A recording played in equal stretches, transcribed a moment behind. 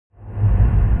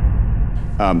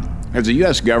Has the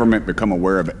U.S. government become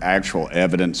aware of actual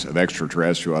evidence of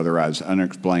extraterrestrial, otherwise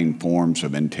unexplained forms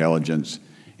of intelligence?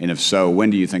 And if so,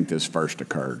 when do you think this first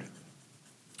occurred?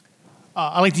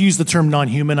 I like to use the term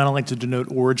non-human. I don't like to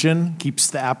denote origin.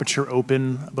 Keeps the aperture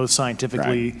open, both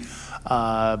scientifically.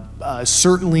 Right.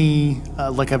 Certainly,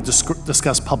 like I've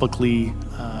discussed publicly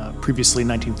previously,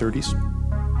 1930s.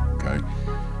 Okay.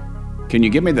 Can you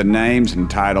give me the names and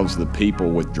titles of the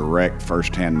people with direct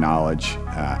firsthand knowledge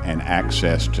and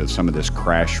access to some of these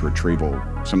crash retrieval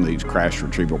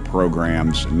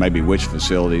programs, and maybe which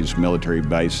facilities, military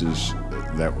bases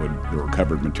that the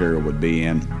recovered material would be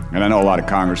in? And I know a lot of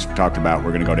Congress have talked about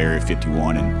we're going to go to Area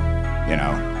 51 and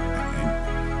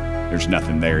there's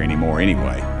nothing there anymore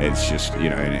anyway. It's just,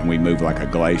 and we move like a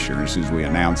glacier. As soon as we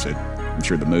announce it, I'm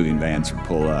sure the moving vans will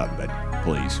pull up, but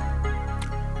please.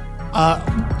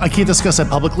 I can't discuss that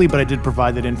publicly, but I did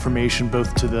provide that information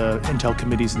both to the Intel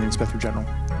committees and the Inspector General.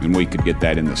 And we could get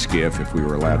that in the SCIF if we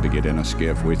were allowed to get in a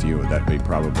SCIF with you. Would that be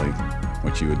probably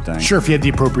what you would think? Sure, if you had the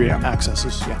appropriate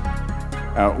accesses,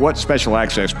 yeah. What special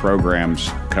access programs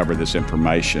cover this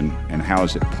information, and how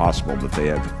is it possible that they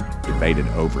have evaded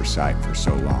oversight for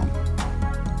so long?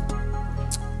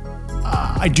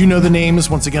 I do know the names.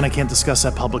 Once again, I can't discuss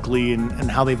that publicly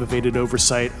and how they've evaded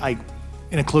oversight.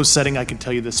 In a closed setting, I can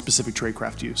tell you the specific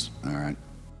tradecraft used. All right.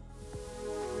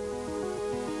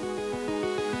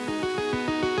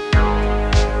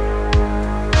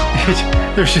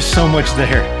 There's just so much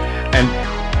there.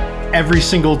 And every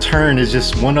single turn is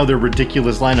just one other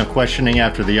ridiculous line of questioning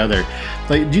after the other.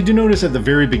 Like, did you notice at the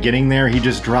very beginning there, he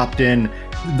just dropped in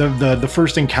the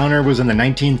first encounter was in the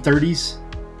 1930s?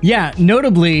 Yeah,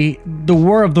 notably, the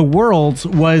War of the Worlds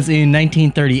was in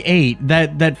 1938.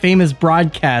 That famous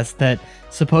broadcast that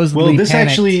supposedly. Well, this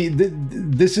panicked. actually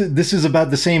this is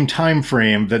about the same time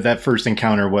frame that first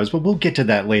encounter was, but we'll get to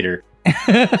that later.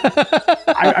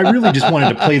 I really just wanted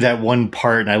to play that one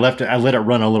part, and I let it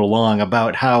run a little long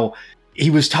about how he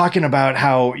was talking about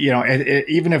how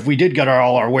even if we did get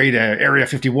all our way to Area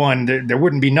 51, there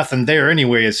wouldn't be nothing there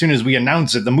anyway. As soon as we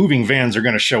announce it, the moving vans are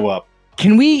going to show up.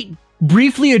 Can we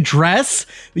briefly address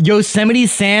Yosemite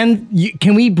Sam?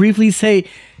 Can we briefly say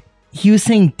he was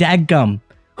saying dadgum?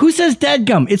 Who says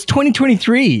dadgum? It's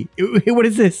 2023. What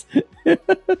is this?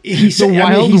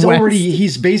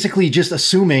 He's basically just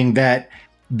assuming that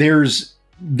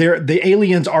the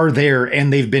aliens are there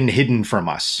and they've been hidden from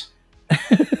us.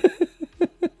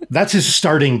 That's his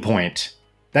starting point.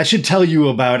 That should tell you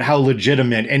about how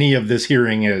legitimate any of this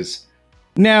hearing is.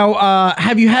 Now,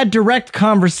 have you had direct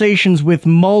conversations with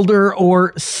Mulder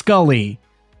or Scully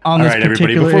on this particular issue?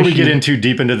 All right, everybody, before we get in too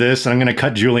deep into this, I'm going to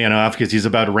cut Julian off because he's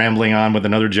about rambling on with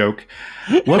another joke.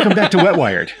 Welcome back to Wet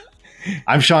Wired.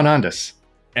 I'm Sean Ondas.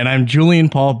 And I'm Julian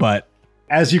Paul Butt.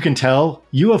 As you can tell,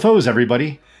 UFOs,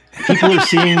 everybody. People are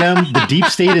seeing them, the deep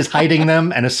state is hiding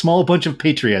them, and a small bunch of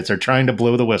patriots are trying to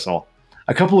blow the whistle.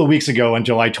 A couple of weeks ago, on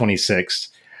July 26th,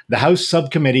 the House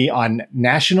Subcommittee on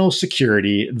National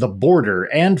Security, the Border,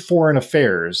 and Foreign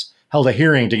Affairs held a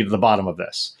hearing to get to the bottom of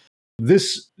this.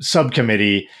 This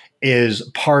subcommittee is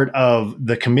part of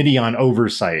the Committee on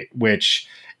Oversight, which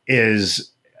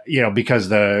is, because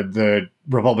the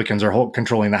Republicans are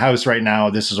controlling the House right now,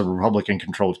 this is a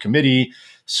Republican-controlled committee,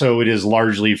 so it is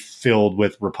largely filled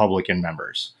with Republican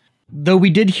members. Though we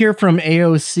did hear from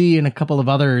AOC and a couple of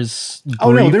others. Briefly.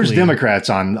 Oh, no, there's Democrats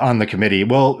on the committee.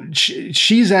 Well,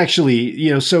 she's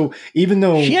actually, so even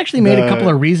though... She actually made a couple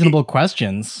of reasonable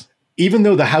questions. Even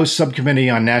though the House Subcommittee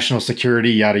on National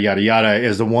Security, yada, yada, yada,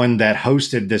 is the one that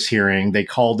hosted this hearing, they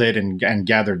called it and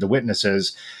gathered the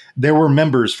witnesses, there were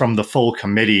members from the full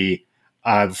committee,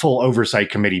 full oversight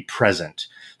committee present.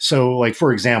 So, like,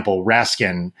 for example,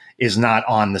 Raskin is not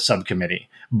on the subcommittee,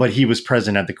 but he was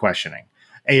present at the questioning.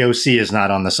 AOC is not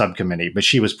on the subcommittee, but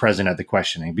she was present at the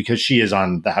questioning because she is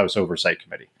on the House Oversight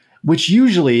Committee, which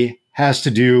usually has to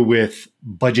do with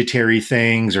budgetary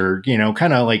things or,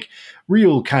 kind of like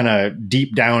real kind of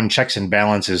deep down checks and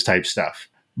balances type stuff.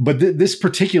 But this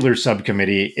particular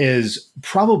subcommittee is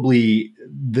probably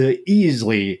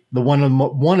easily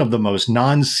one of the most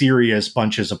non-serious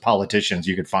bunches of politicians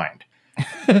you could find.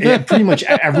 Pretty much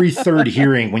every third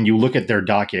hearing, when you look at their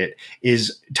docket,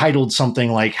 is titled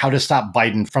something like "How to Stop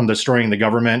Biden from Destroying the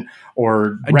Government"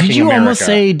 or "Wrecking America." Did you almost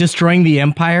say "Destroying the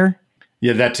Empire"?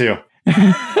 Yeah, that too.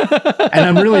 And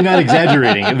I'm really not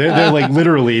exaggerating. They're like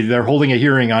literally, they're holding a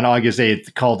hearing on August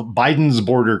 8th called "Biden's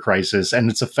Border Crisis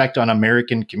and Its Effect on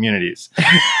American Communities."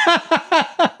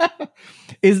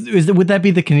 Would that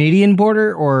be the Canadian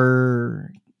border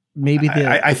or maybe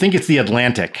I think it's the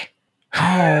Atlantic.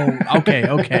 Oh,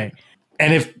 okay.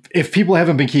 And if people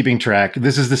haven't been keeping track,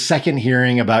 this is the second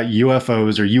hearing about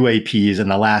UFOs or UAPs in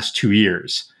the last 2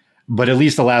 years. But at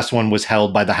least the last one was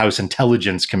held by the House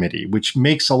Intelligence Committee, which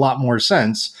makes a lot more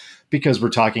sense because we're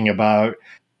talking about,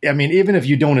 I mean, even if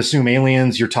you don't assume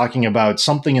aliens, you're talking about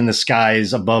something in the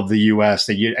skies above the US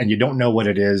and you don't know what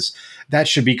it is. That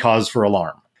should be cause for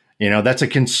alarm. That's a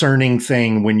concerning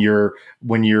thing when you're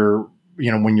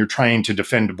trying to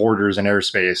defend borders and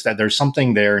airspace, that there's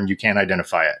something there and you can't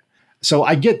identify it. So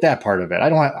I get that part of it. I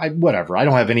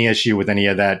don't have any issue with any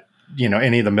of that,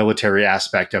 any of the military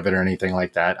aspect of it or anything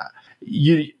like that.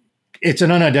 It's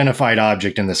an unidentified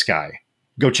object in the sky.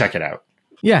 Go check it out.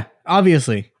 Yeah,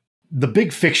 obviously. The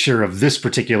big fixture of this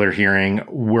particular hearing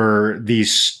were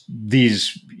these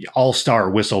all-star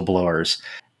whistleblowers.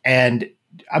 And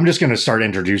I'm just going to start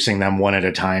introducing them one at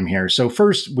a time here. So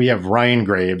first, we have Ryan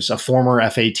Graves, a former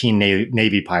F-18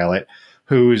 Navy pilot,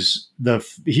 he's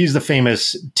the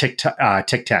famous Tic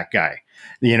Tac guy.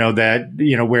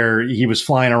 Where he was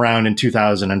flying around in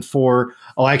 2004.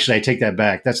 Oh, actually, I take that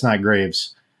back. That's not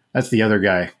Graves. That's the other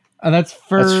guy. That's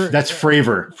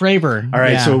Fravor. Fravor. All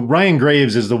right. Yeah. So Ryan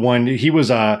Graves is the one. He was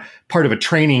part of a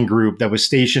training group that was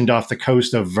stationed off the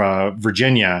coast of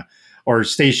Virginia, or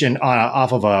stationed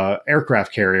off of a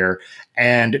aircraft carrier.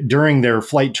 And during their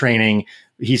flight training,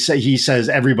 he says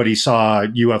everybody saw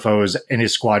UFOs in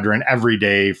his squadron every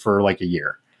day for like a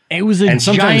year. It was a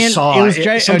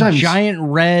giant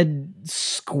red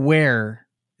square.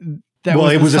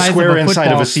 It was a square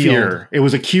inside of a sphere. It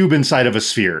was a cube inside of a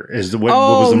sphere. What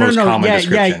was the most common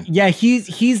description? Yeah.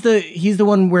 He's the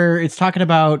one where it's talking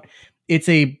about. It's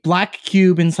a black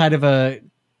cube inside of a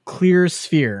clear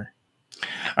sphere.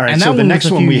 All right. So the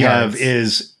next one we have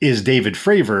is David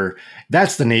Fravor.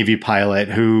 That's the Navy pilot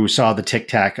who saw the Tic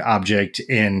Tac object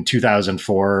in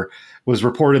 2004. Was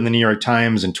reported in the New York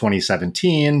Times in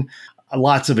 2017.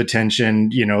 Lots of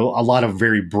attention, a lot of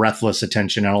very breathless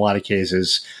attention in a lot of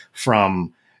cases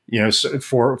from,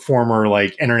 for former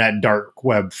like internet dark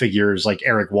web figures like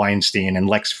Eric Weinstein and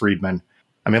Lex Friedman.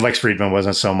 I mean, Lex Friedman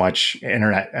wasn't so much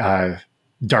internet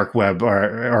dark web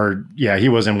or he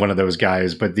wasn't one of those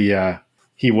guys, but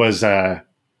he was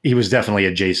definitely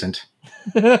adjacent.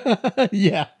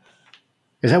 Yeah.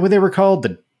 Is that what they were called?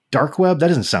 The dark web? That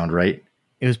doesn't sound right.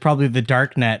 It was probably the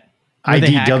dark net.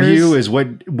 IDW is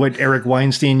what Eric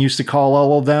Weinstein used to call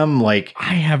all of them. Like,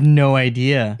 I have no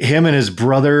idea. Him and his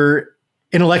brother,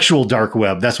 intellectual dark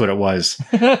web. That's what it was.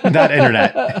 Not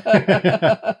internet.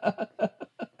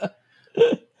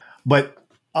 But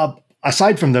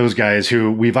aside from those guys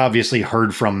who we've obviously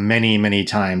heard from many, many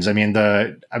times,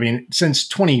 since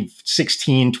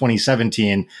 2016,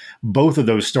 2017, both of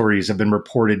those stories have been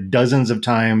reported dozens of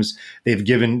times. They've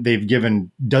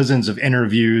given dozens of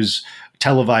interviews,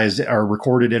 televised or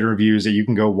recorded interviews that you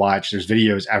can go watch. There's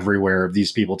videos everywhere of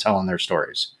these people telling their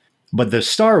stories. But the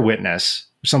star witness,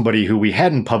 somebody who we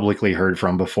hadn't publicly heard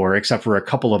from before, except for a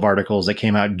couple of articles that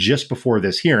came out just before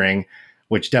this hearing,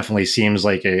 which definitely seems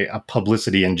like a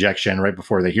publicity injection right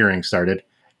before the hearing started,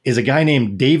 is a guy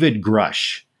named David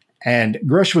Grush. And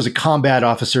Grush was a combat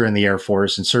officer in the Air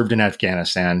Force and served in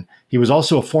Afghanistan. He was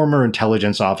also a former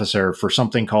intelligence officer for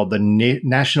something called the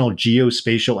National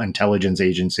Geospatial Intelligence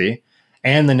Agency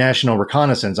and the National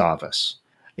Reconnaissance Office.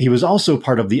 He was also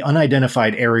part of the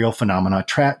Unidentified Aerial Phenomena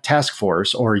Task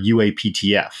Force, or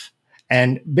UAPTF.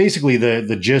 And basically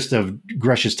the gist of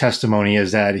Grush's testimony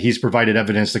is that he's provided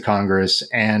evidence to Congress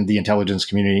and the intelligence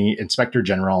community inspector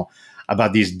general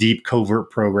about these deep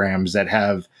covert programs that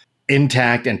have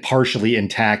intact and partially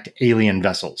intact alien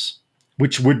vessels,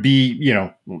 which would be,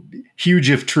 huge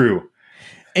if true.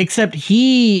 Except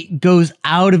he goes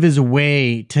out of his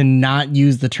way to not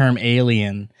use the term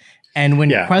alien. And when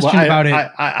questioned about it,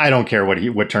 I don't care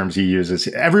what terms he uses.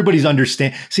 Everybody's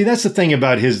understand. See, that's the thing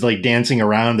about his like dancing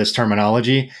around this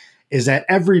terminology, is that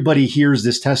everybody hears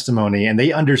this testimony and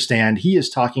they understand he is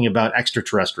talking about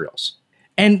extraterrestrials.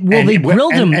 They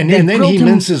grilled him. And then he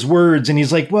minces words and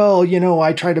he's like, well,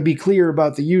 I try to be clear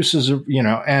about the uses of,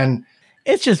 and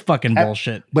it's just fucking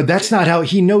bullshit. But that's not how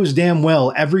he knows damn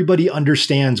well. Everybody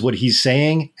understands what he's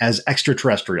saying as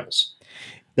extraterrestrials.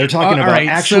 They're talking about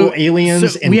actual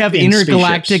aliens. So we have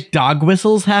intergalactic dog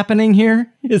whistles happening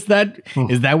here. Is that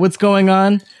what's going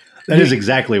on? That is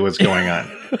exactly what's going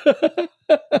on.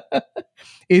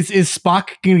 Is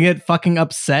Spock gonna get fucking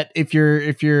upset if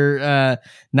you're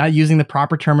not using the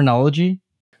proper terminology?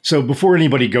 So before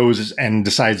anybody goes and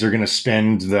decides they're going to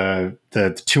spend the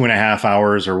 2.5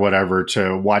 hours or whatever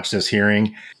to watch this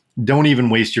hearing, don't even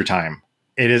waste your time.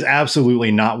 It is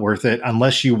absolutely not worth it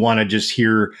unless you want to just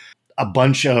hear a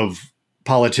bunch of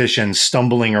politicians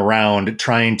stumbling around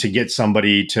trying to get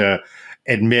somebody to,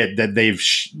 admit that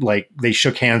they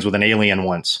shook hands with an alien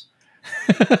once.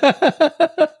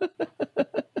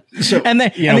 So,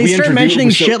 they start mentioning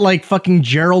shit like fucking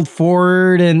Gerald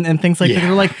Ford and things like that.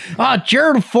 They're like,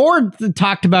 Gerald Ford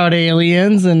talked about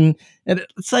aliens, and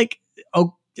it's like,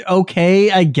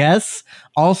 okay, I guess.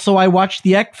 Also, I watched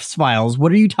the X-Files.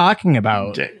 What are you talking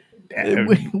about?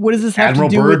 What does this have Admiral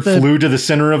to do Byrd with flew to the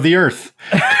center of the Earth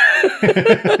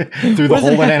through the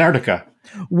hole in Antarctica.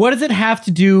 What does it have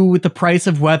to do with the price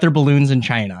of weather balloons in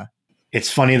China?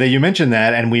 It's funny that you mentioned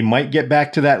that, and we might get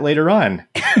back to that later on.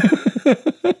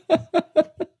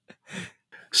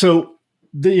 So,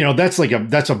 that's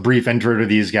a brief intro to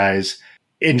these guys.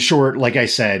 In short, like I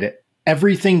said,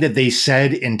 everything that they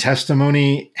said in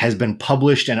testimony has been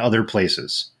published in other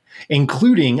places,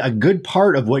 including a good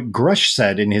part of what Grush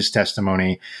said in his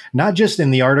testimony, not just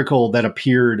in the article that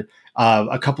appeared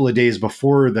a couple of days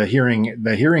before the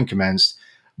hearing commenced,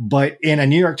 but in a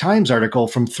New York Times article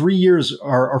from 3 years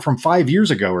or from 5 years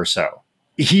ago or so.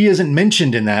 He isn't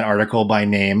mentioned in that article by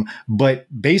name, but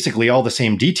basically all the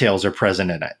same details are present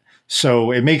in it.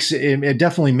 So it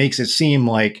definitely makes it seem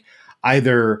like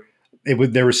either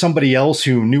there was somebody else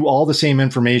who knew all the same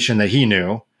information that he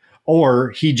knew,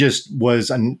 or he just was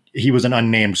an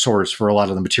unnamed source for a lot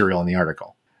of the material in the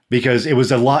article. Because it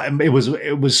was a lot.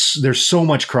 There's so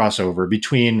much crossover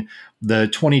between the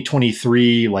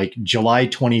 2023, like July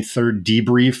 23rd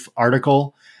debrief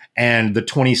article and the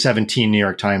 2017 New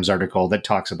York Times article that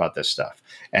talks about this stuff.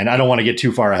 And I don't want to get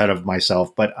too far ahead of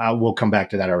myself, but we'll come back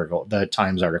to that article, the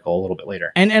Times article, a little bit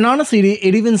later. And honestly,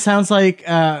 it even sounds like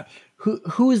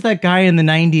who is that guy in the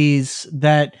 90s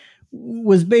that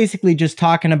was basically just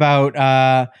talking about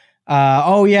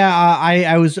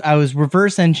I was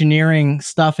reverse engineering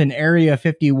stuff in Area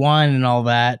 51 and all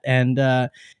that, and I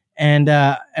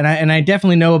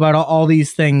definitely know about all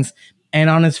these things. And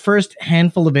on his first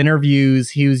handful of interviews,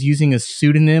 he was using a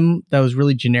pseudonym that was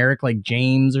really generic, like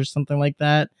James or something like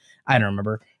that. I don't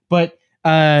remember, but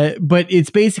it's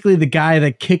basically the guy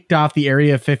that kicked off the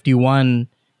Area 51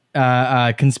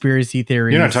 conspiracy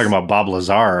theories. You're not talking about Bob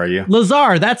Lazar, are you?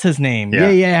 Lazar, that's his name.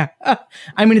 Yeah.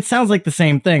 I mean, it sounds like the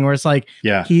same thing, where it's like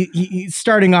he's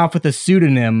starting off with a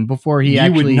pseudonym before he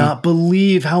You would not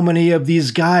believe how many of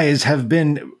these guys have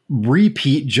been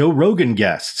repeat Joe Rogan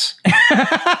guests.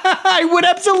 I would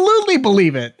absolutely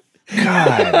believe it.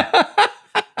 God.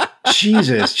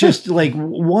 Jesus, just like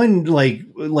one like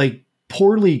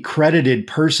poorly credited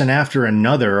person after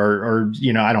another, or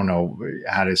I don't know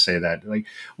how to say that. Like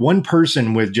one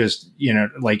person with just,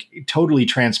 like totally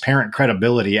transparent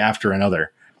credibility after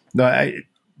another.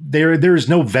 There's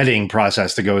no vetting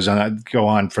process that go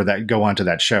on to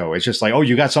that show. It's just like, oh,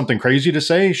 you got something crazy to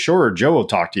say? Sure, Joe will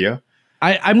talk to you.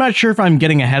 I'm not sure if I'm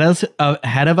getting ahead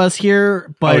of us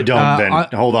here, but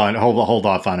hold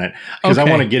off on it, because I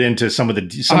want to get into some of the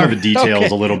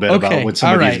details a little bit about what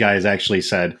some of these guys actually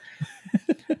said.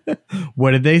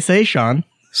 What did they say, Sean?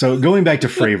 So going back to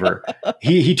Fravor,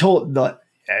 he told,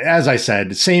 as I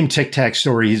said, same Tic Tac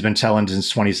story he's been telling since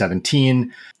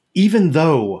 2017, even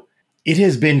though it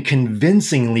has been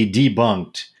convincingly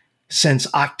debunked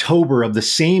since October of the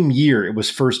same year it was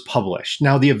first published.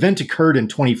 Now, the event occurred in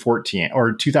 2014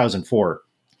 or 2004,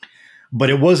 but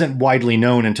it wasn't widely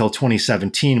known until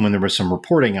 2017 when there was some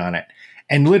reporting on it.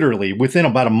 And literally within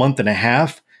about a month and a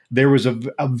half, there was a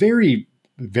very,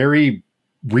 very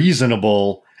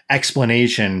reasonable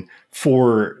explanation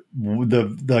for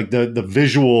the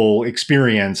visual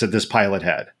experience that this pilot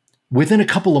had within a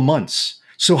couple of months.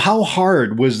 So how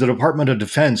hard was the Department of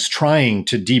Defense trying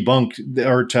to debunk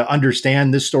or to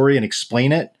understand this story and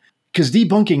explain it? Because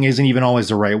debunking isn't even always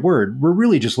the right word. We're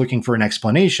really just looking for an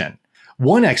explanation.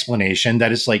 One explanation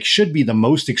that is like should be the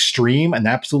most extreme and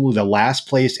absolutely the last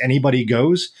place anybody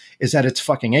goes is that it's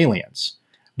fucking aliens.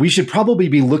 We should probably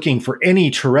be looking for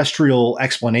any terrestrial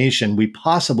explanation we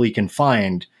possibly can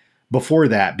find before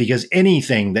that, because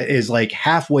anything that is like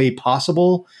halfway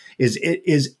possible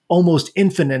is almost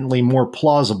infinitely more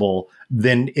plausible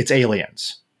than it's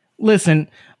aliens. Listen,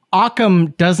 Occam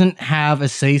doesn't have a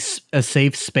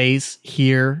safe space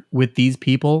here with these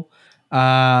people.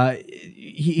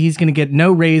 He's going to get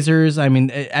no razors. I mean,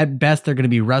 at best, they're going to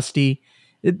be rusty.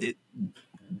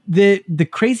 The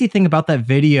crazy thing about that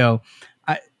video,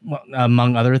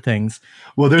 among other things,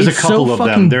 well, there's a couple of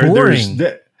them. Boring.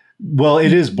 Well,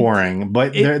 it is boring,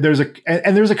 but there's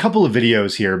a couple of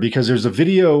videos here, because there's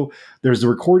the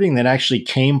recording that actually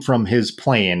came from his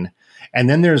plane, and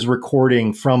then there's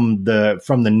recording from the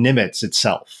Nimitz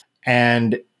itself.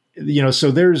 And,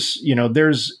 so there's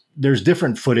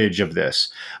different footage of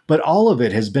this, but all of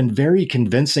it has been very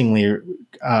convincingly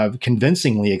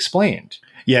explained.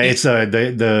 Yeah, it's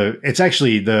it's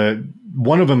actually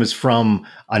one of them is from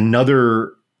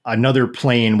another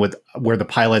plane where the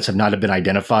pilots have not been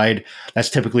identified. That's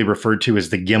typically referred to as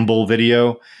the gimbal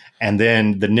video. And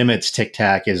then the Nimitz Tic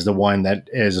Tac is the one that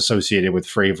is associated with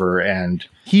Fravor, and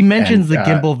he mentions the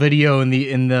gimbal video in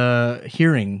the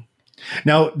hearing.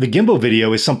 Now, the gimbal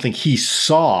video is something he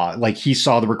saw. Like, he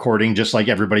saw the recording just like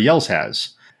everybody else has.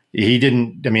 He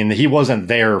didn't, I mean, he wasn't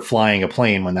there flying a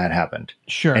plane when that happened.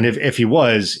 Sure. And if he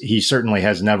was, he certainly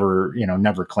has never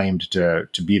claimed to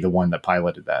be the one that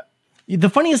piloted that. The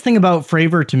funniest thing about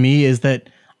Fravor to me is that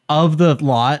of the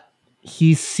lot,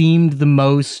 he seemed the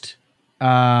most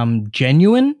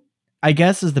genuine, I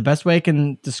guess is the best way I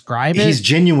can describe it. He's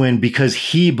genuine because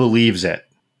he believes it.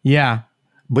 Yeah.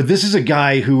 But this is a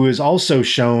guy who has also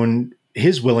shown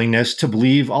his willingness to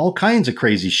believe all kinds of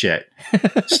crazy shit.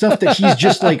 Stuff that he's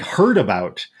just like heard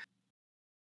about.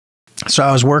 So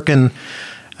I was working,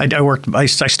 I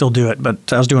still do it,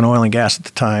 but I was doing oil and gas at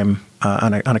the time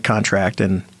on a contract.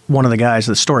 And one of the guys,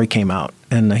 the story came out,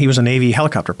 and he was a Navy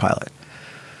helicopter pilot.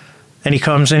 And he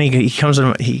comes in, he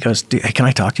goes, "Dude, hey, can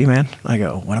I talk to you, man?" I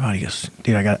go, "What about?" He goes,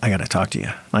 "Dude, I got to talk to you."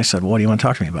 And I said, "What do you want to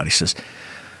talk to me about?" He says,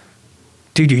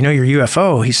 "Dude, you know your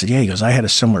UFO?" He said, "Yeah." He goes, "I had a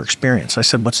similar experience." I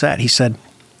said, "What's that?" He said,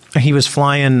 he was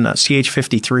flying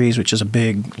CH-53s, which is a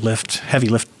big lift, heavy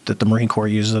lift that the Marine Corps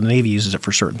uses, and the Navy uses it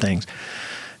for certain things.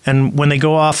 And when they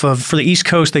go off of, for the East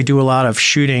Coast, they do a lot of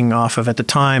shooting off of, at the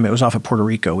time, it was off of Puerto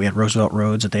Rico. We had Roosevelt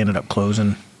Roads that they ended up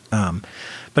closing.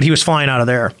 But he was flying out of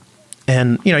there.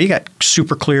 And, you know, you got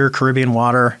super clear Caribbean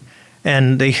water.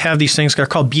 And they have these things, they're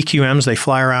called BQMs. They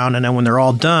fly around, and then when they're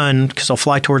all done, because they'll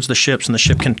fly towards the ships, and the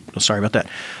ship can, sorry about that,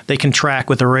 they can track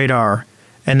with the radar.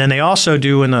 And then they also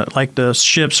do, in the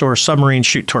ships or submarines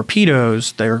shoot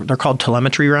torpedoes. They're called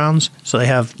telemetry rounds. So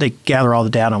they gather all the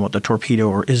data on what the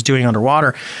torpedo is doing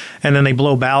underwater, and then they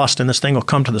blow ballast, and this thing will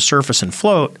come to the surface and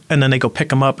float, and then they go pick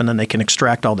them up, and then they can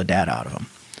extract all the data out of them.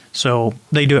 So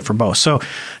they do it for both. So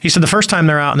he said the first time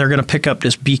they're out and they're going to pick up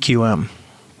this BQM.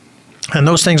 And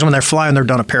those things, when they're flying, they're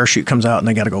done, a parachute comes out, and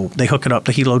they hook it up.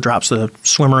 The helo drops the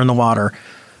swimmer in the water.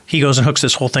 He goes and hooks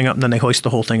this whole thing up, and then they hoist the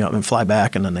whole thing up and fly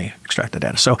back, and then they extract the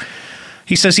data. So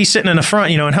he says he's sitting in the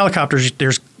front. You know, in helicopters,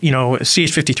 there's, you know,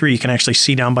 CH-53, you can actually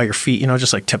see down by your feet, you know,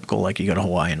 just like typical, like you go to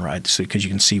Hawaii and ride, because you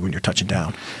can see when you're touching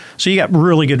down. So you got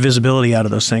really good visibility out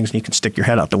of those things, and you can stick your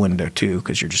head out the window too,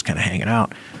 because you're just kind of hanging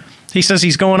out. He says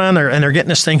he's going on there, and they're getting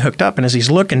this thing hooked up, and as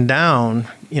he's looking down,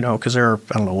 you know, because they're,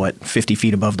 I don't know what, 50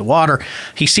 feet above the water,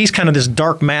 he sees kind of this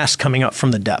dark mass coming up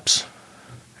from the depths.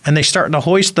 And they start to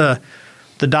hoist the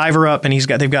diver up, and they've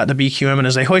got the BQM, and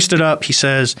as they hoist it up, he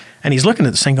says, and he's looking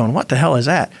at this thing going, "What the hell is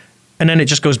that?" And then it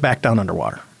just goes back down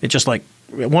underwater. It just, like,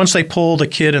 once they pull the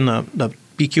kid and the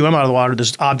BQM out of the water,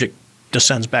 this object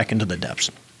descends back into the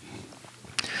depths.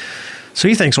 So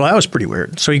he thinks, well, that was pretty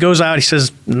weird. So he goes out, he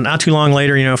says, not too long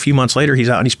later, you know, a few months later, he's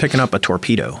out and he's picking up a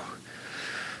torpedo.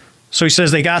 So he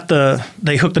says they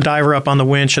hook the diver up on the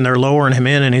winch, and they're lowering him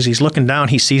in, and as he's looking down,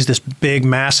 he sees this big,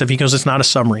 massive, he goes, it's not a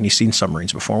submarine. He's seen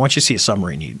submarines before. Once you see a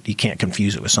submarine, you can't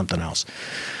confuse it with something else.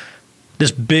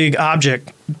 This big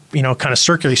object, you know, kind of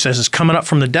circular, he says, is coming up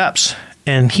from the depths,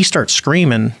 and he starts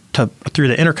screaming through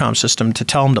the intercom system to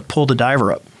tell him to pull the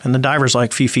diver up, and the diver's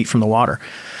like a few feet from the water.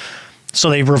 So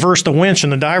they reverse the winch,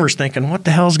 and the diver's thinking, what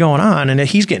the hell's going on? And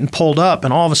he's getting pulled up,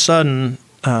 and all of a sudden,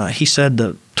 he said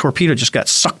the torpedo just got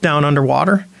sucked down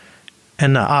underwater,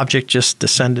 and the object just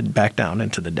descended back down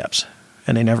into the depths,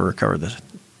 and they never recovered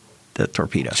the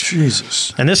torpedo.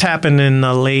 Jesus. And this happened in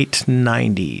the late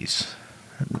 90s,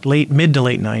 mid to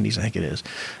late 90s, I think it is.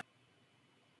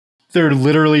 They're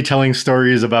literally telling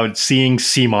stories about seeing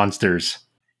sea monsters.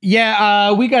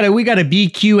 Yeah, we got a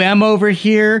BQM over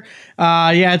here.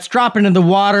 Yeah, it's dropping in the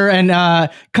water, and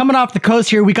coming off the coast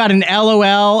here, we got an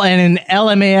LOL and an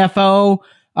LMAFO.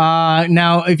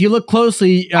 Now, if you look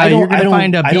closely, you're going to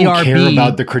find a BRB. I don't care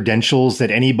about the credentials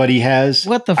that anybody has.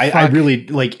 What the fuck? I really,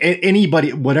 like,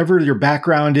 anybody, whatever your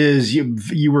background is,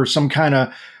 you were some kind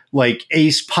of like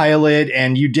ace pilot,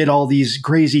 and you did all these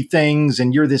crazy things,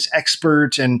 and you're this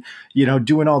expert, and, you know,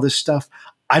 doing all this stuff.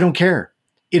 I don't care.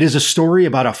 It is a story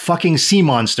about a fucking sea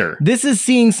monster. This is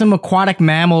seeing some aquatic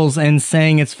mammals and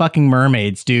saying it's fucking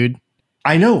mermaids, dude.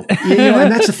 I know. You know, and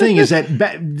that's the thing, is that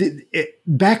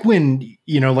back when,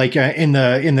 you know, like in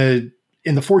the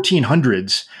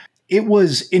 1400s, it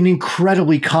was an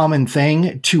incredibly common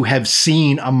thing to have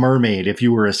seen a mermaid if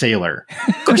you were a sailor.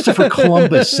 Christopher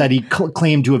Columbus said he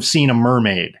claimed to have seen a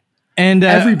mermaid. And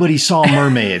everybody saw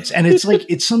mermaids. And it's like,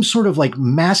 it's some sort of like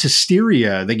mass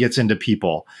hysteria that gets into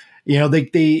people. You know,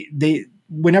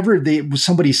 whenever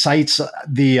somebody cites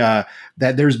that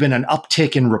there's been an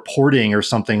uptick in reporting or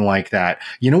something like that,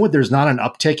 you know what? There's not an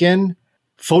uptick in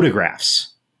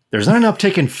photographs. There's not an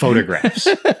uptick in photographs.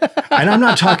 And I'm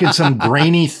not talking some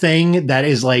grainy thing that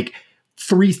is like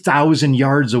 3,000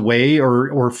 yards away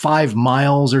or 5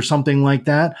 miles or something like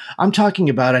that. I'm talking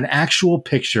about an actual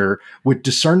picture with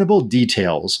discernible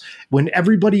details when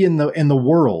everybody in the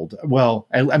world, well,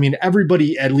 I mean,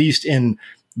 everybody, at least in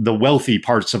the wealthy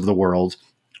parts of the world,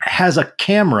 has a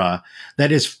camera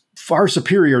that is far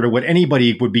superior to what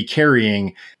anybody would be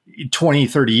carrying 20,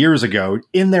 30 years ago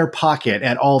in their pocket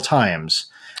at all times.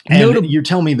 And you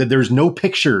tell me that there's no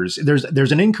pictures.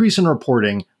 There's an increase in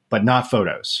reporting, but not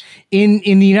photos. In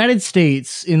the United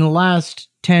States, in the last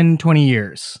 10, 20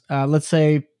 years, let's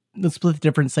split the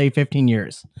difference, say 15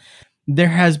 years, there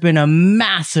has been a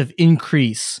massive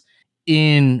increase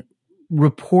in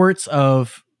reports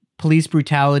of police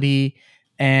brutality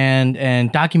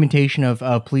and documentation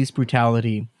of police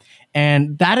brutality.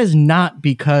 And that is not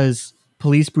because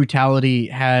police brutality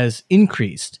has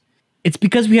increased. It's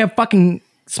because we have fucking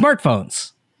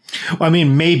smartphones. Well, I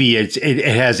mean, maybe it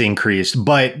has increased,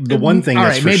 but the one thing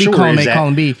that's for maybe sure column is A,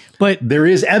 column B, but there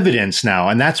is evidence now,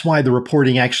 and that's why the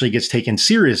reporting actually gets taken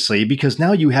seriously, because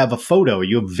now you have a photo,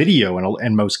 you have video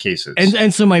in most cases.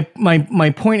 And so my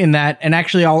point in that, and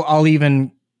actually I'll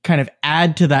even kind of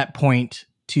add to that point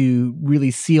to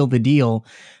really seal the deal,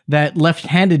 that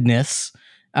left-handedness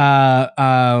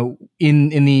in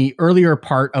the earlier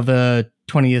part of the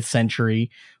 20th century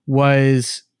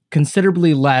was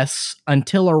considerably less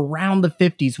until around the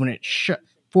 50s, when it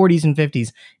 40s and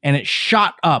 50s, and it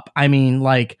shot up. I mean,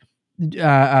 like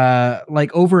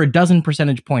over a dozen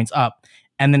percentage points up,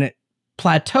 and then it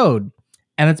plateaued.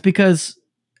 And it's because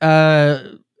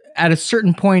at a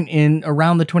certain point in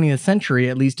around the 20th century,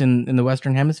 at least in the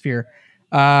Western Hemisphere,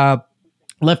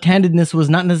 left-handedness was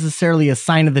not necessarily a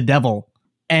sign of the devil.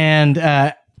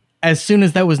 And as soon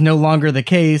as that was no longer the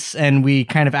case, and we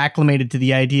kind of acclimated to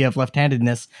the idea of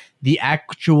left-handedness, the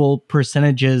actual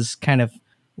percentages kind of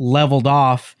leveled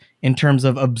off in terms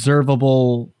of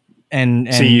observable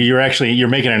and so you're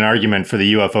making an argument for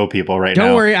the UFO people right now.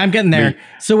 Don't worry, I'm getting there.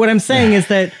 So what I'm saying is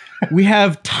that we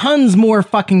have tons more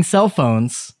fucking cell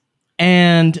phones,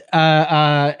 and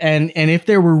if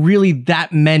there were really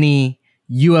that many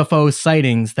UFO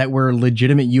sightings that were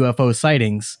legitimate UFO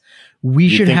sightings, we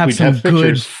should have some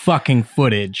good fucking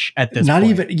footage at this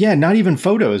point. Not even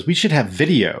photos. We should have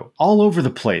video all over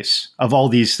the place of all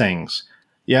these things.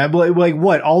 Yeah, but like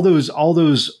what? All those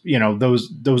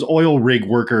those oil rig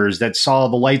workers that saw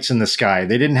the lights in the sky,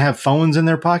 they didn't have phones in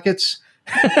their pockets?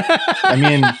 I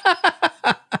mean,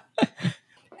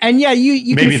 and yeah,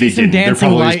 you maybe can see some dancing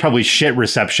lights. There's probably shit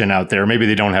reception out there. Maybe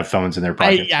they don't have phones in their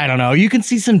pockets. I don't know. You can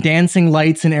see some dancing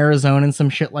lights in Arizona and some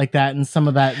shit like that, and some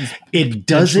of that is it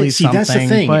doesn't see. That's the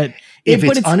thing. But if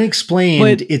it's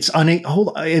unexplained,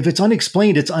 if it's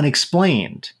unexplained, it's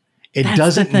unexplained. It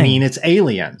doesn't mean it's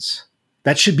aliens.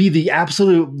 That should be the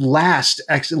absolute last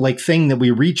thing that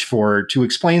we reach for to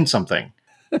explain something.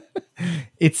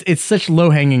 It's such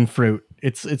low hanging fruit.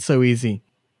 It's so easy.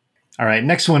 All right,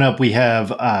 next one up, we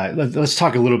have, let's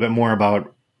talk a little bit more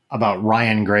about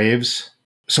Ryan Graves.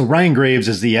 So Ryan Graves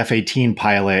is the F-18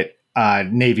 pilot,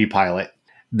 Navy pilot,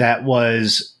 that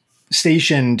was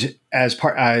stationed as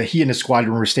part, he and his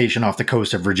squadron were stationed off the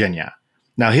coast of Virginia.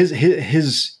 Now, this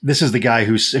is the guy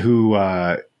whose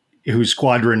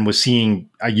squadron was seeing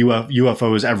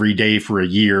UFOs every day for a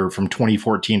year from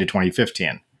 2014 to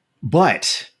 2015.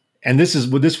 But, and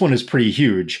this one is pretty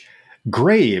huge,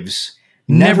 Graves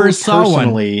never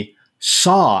personally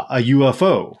saw a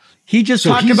UFO. He just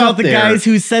talked about the guys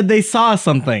who said they saw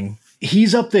something.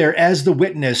 He's up there as the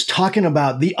witness talking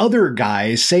about the other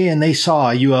guys saying they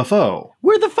saw a UFO.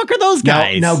 Where the fuck are those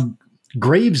guys? Now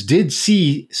Graves did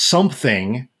see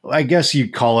something. I guess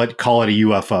you'd call it a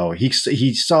UFO.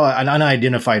 He saw an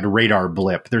unidentified radar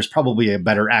blip. There's probably a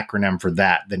better acronym for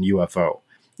that than UFO.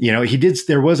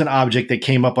 There was an object that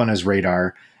came up on his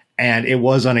radar, and it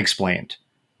was unexplained.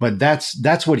 But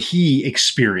that's what he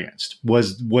experienced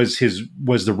was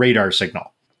the radar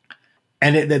signal.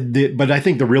 And but I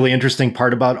think the really interesting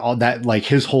part about all that, like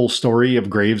his whole story of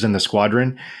Graves and the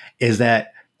squadron, is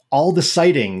that all the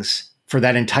sightings for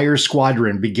that entire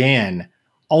squadron began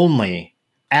only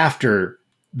after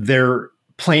their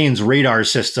plane's radar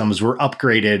systems were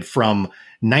upgraded from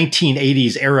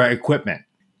 1980s era equipment.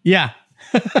 Yeah.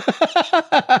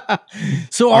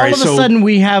 So all of a sudden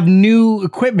we have new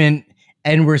equipment,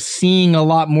 and we're seeing a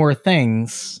lot more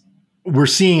things. We're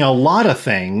seeing a lot of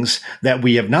things that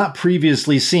we have not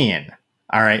previously seen.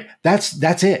 All right. That's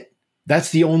it.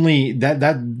 That's the only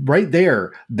that right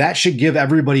there, that should give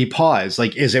everybody pause.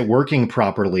 Like, is it working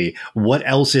properly? What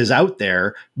else is out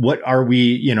there? What are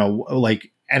we,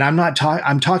 like, and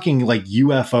I'm talking like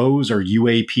UFOs or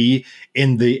UAP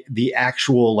in the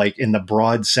actual, like, in the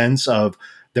broad sense of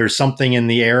there's something in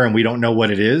the air and we don't know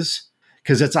what it is.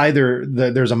 Because it's either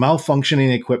there's a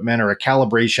malfunctioning equipment or a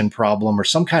calibration problem or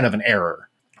some kind of an error.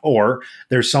 Or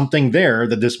there's something there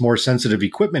that this more sensitive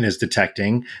equipment is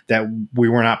detecting that we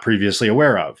were not previously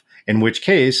aware of, in which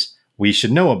case we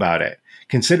should know about it.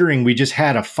 Considering we just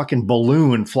had a fucking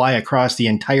balloon fly across the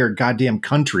entire goddamn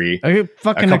country a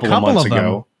couple of months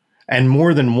ago, and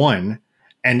more than one.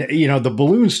 And, the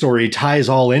balloon story ties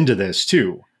all into this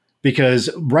too, because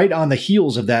right on the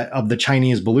heels of the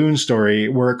Chinese balloon story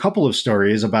were a couple of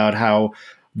stories about how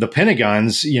the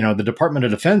Pentagon's, the Department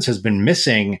of Defense has been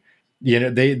missing.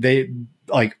 They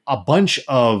like a bunch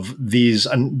of these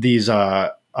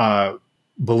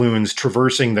balloons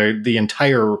traversing the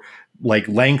entire, like,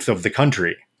 length of the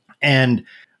country. And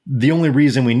the only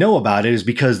reason we know about it is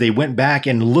because they went back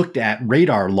and looked at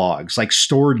radar logs, like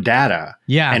stored data,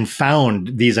 and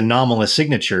found these anomalous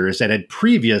signatures that had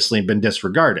previously been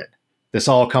disregarded. This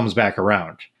all comes back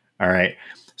around. All right.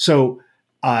 So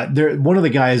one of the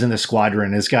guys in the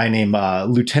squadron, this guy named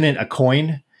Lieutenant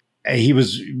Acoin, he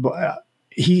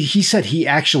said he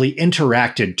actually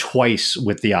interacted twice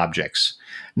with the objects.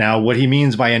 Now, what he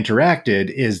means by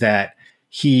interacted is that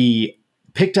he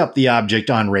picked up the object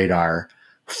on radar,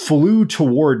 flew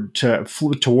toward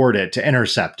it to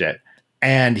intercept it,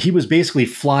 and he was basically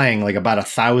flying like about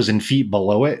 1,000 feet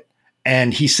below it.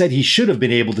 And he said he should have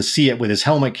been able to see it with his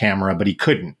helmet camera, but he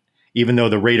couldn't, even though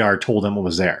the radar told him it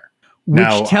was there.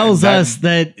 Which tells us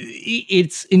that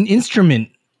it's an instrument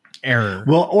error.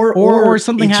 Well, or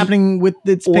something happening with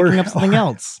it's picking up something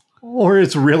else. Or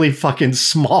it's really fucking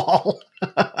small.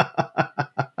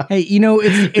 Hey,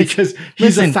 it's because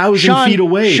he's 1,000 feet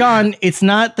away. Sean, it's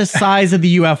not the size of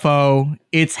the UFO;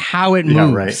 it's how it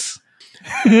moves.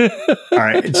 Yeah, right. All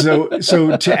right.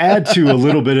 So to add to a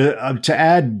little bit of to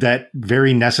add that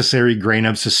very necessary grain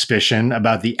of suspicion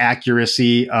about the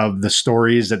accuracy of the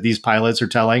stories that these pilots are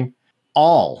telling,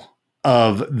 all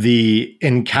of the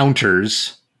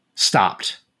encounters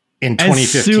stopped in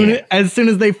 2015. As soon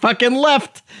as they fucking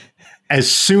left. As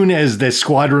soon as the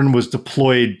squadron was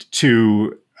deployed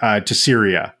to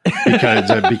Syria,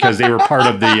 because they were part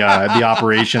of the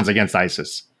operations against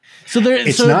ISIS. So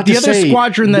the other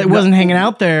squadron that wasn't hanging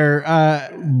out there,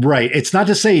 right? It's not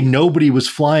to say nobody was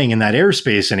flying in that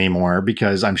airspace anymore,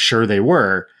 because I'm sure they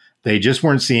were. They just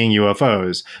weren't seeing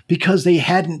UFOs because they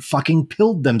hadn't fucking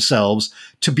pilled themselves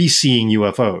to be seeing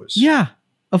UFOs. Yeah,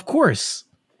 of course,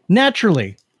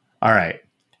 naturally. All right.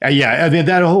 Yeah, I mean,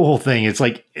 that whole thing, it's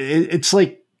like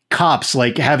cops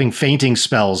like having fainting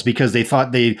spells because they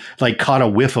thought they like caught a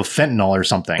whiff of fentanyl or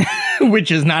something.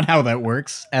 Which is not how that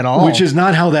works at all. Which is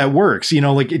not how that works.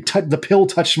 Like the pill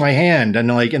touched my hand and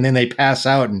then they pass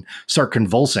out and start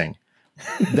convulsing.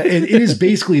 It is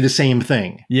basically the same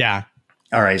thing. Yeah.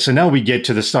 All right. So now we get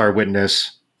to the star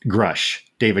witness, Grush,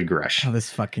 David Grush. Oh, this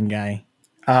fucking guy.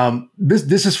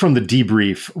 This is from the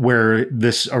debrief where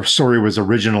this story was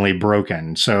originally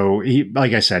broken. So he,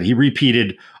 like I said, he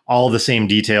repeated all the same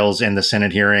details in the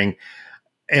Senate hearing.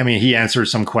 I mean, he answered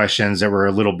some questions that were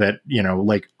a little bit,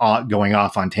 going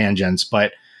off on tangents,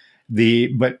 but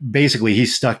basically he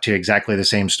stuck to exactly the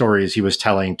same stories he was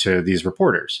telling to these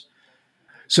reporters.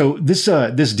 So this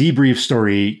debrief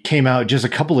story came out just a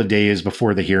couple of days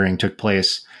before the hearing took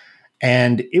place,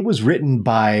 and it was written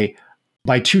by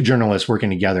two journalists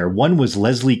working together. One was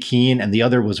Leslie Keene and the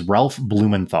other was Ralph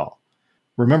Blumenthal.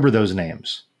 Remember those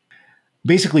names.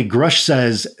 Basically, Grush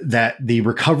says that the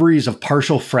recoveries of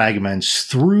partial fragments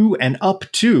through and up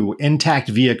to intact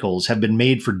vehicles have been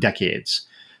made for decades,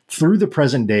 through the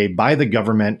present day by the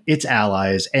government, its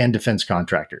allies, and defense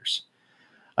contractors.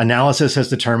 Analysis has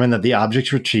determined that the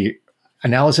objects retrieved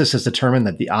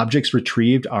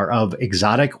are of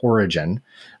exotic origin.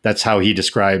 That's how he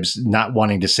describes not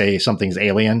wanting to say something's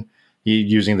alien,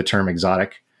 using the term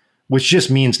exotic, which just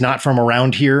means not from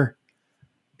around here.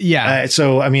 Yeah.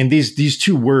 So, I mean, these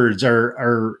two words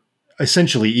are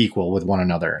essentially equal with one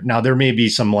another. Now, there may be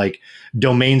some like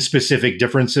domain specific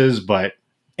differences, but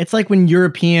it's like when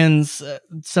Europeans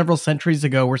several centuries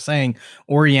ago were saying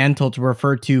Oriental to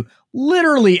refer to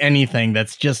literally anything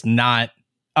that's just not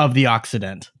of the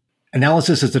Occident.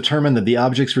 Analysis has determined that the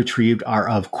objects retrieved are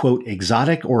of, quote,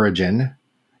 exotic origin,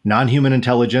 non-human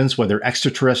intelligence, whether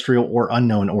extraterrestrial or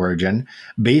unknown origin,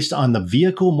 based on the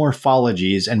vehicle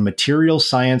morphologies and material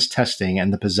science testing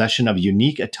and the possession of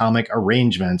unique atomic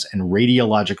arrangements and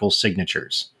radiological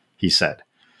signatures, he said.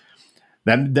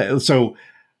 So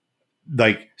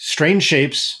like strange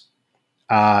shapes,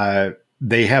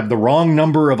 they have the wrong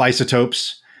number of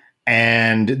isotopes,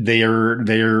 and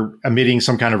they're emitting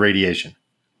some kind of radiation.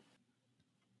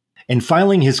 In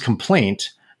filing his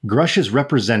complaint, Grush is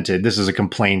represented. This is a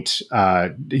complaint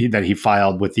that he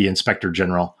filed with the Inspector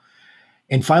General.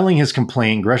 In filing his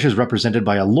complaint, Grush is represented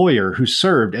by a lawyer who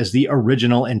served as the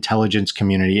original Intelligence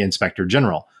Community Inspector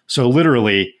General. So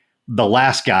literally, the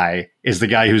last guy is the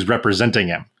guy who's representing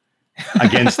him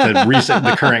against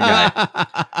the current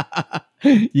guy.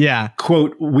 Yeah.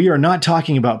 Quote, "We are not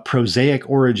talking about prosaic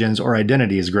origins or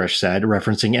identities," Grush said,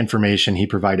 referencing information he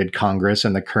provided Congress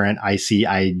and the current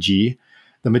ICIG.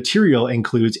 The material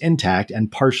includes intact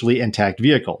and partially intact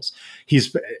vehicles. He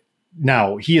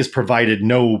has provided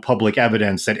no public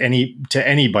evidence that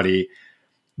anybody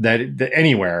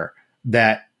anywhere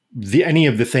that any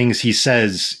of the things he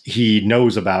says he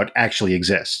knows about actually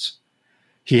exists.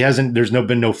 There's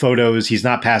been no photos. He's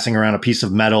not passing around a piece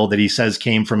of metal that he says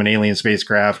came from an alien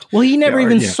spacecraft. Well, he never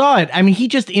even saw it. I mean, he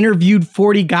just interviewed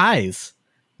 40 guys.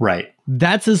 Right.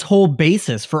 That's his whole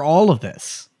basis for all of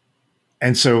this.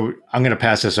 And so I'm going to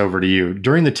pass this over to you.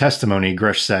 During the testimony,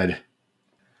 Grush said,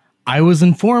 "I was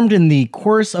informed in the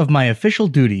course of my official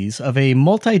duties of a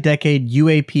multi-decade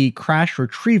UAP crash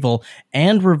retrieval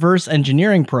and reverse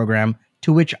engineering program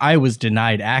to which I was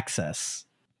denied access."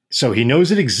 So he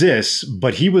knows it exists,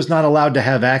 but he was not allowed to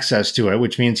have access to it,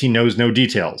 which means he knows no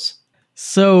details.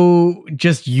 So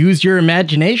just use your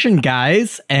imagination,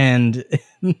 guys. And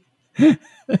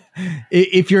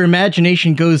if your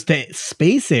imagination goes to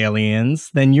space aliens,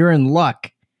 then you're in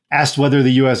luck. Asked whether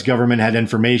the U.S. government had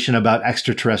information about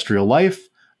extraterrestrial life,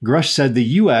 Grush said the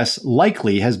U.S.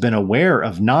 likely has been aware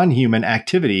of non-human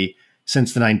activity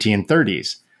since the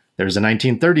 1930s. There's the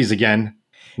 1930s again.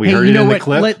 We heard it in the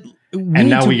clip. And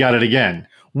now we got it again.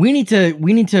 We need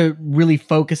to really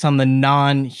focus on the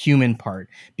non-human part,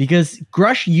 because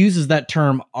Grush uses that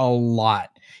term a lot.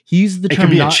 He uses the term. It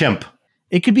could be a chimp.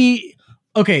 It could be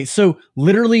so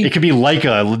literally. It could be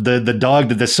Laika, the dog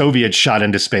that the Soviets shot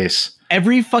into space.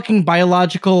 Every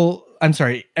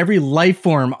life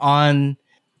form on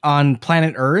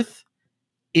planet Earth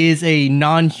is a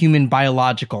non-human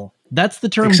biological. That's the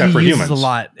term he uses a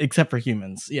lot, except for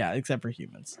humans. Yeah, except for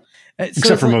humans.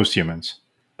 Except for most humans.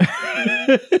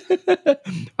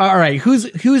 All right,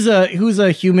 who's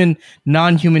a human,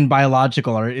 non-human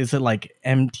biological, or is it like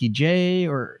MTG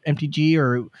or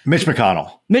Mitch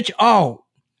McConnell?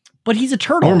 But he's a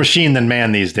turtle. More machine than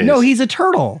man these days. No, he's a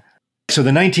turtle. So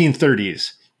the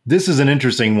 1930s. This is an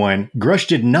interesting one. Grush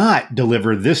did not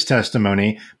deliver this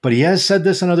testimony, but he has said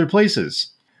this in other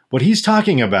places. What he's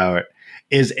talking about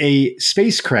is a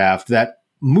spacecraft that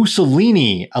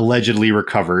Mussolini allegedly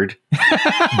recovered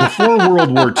before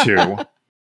World War II,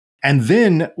 and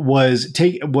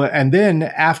then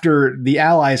after the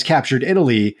Allies captured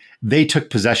Italy, they took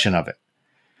possession of it.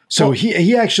 So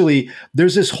he actually,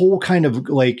 there's this whole kind of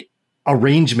like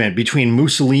arrangement between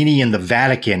Mussolini and the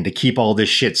Vatican to keep all this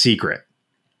shit secret.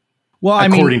 Well,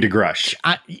 according to Grush,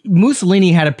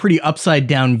 Mussolini had a pretty upside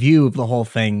down view of the whole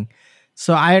thing.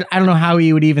 So I don't know how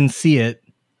he would even see it.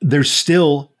 There's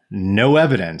still no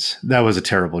evidence. That was a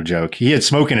terrible joke. He had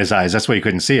smoke in his eyes. That's why he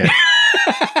couldn't see it.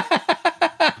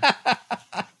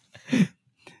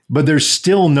 But there's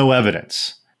still no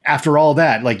evidence. After all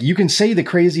that, like, you can say the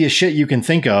craziest shit you can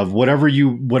think of, whatever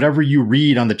you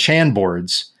read on the Chan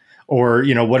boards, or,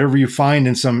 whatever you find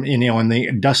in in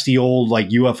the dusty old like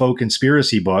UFO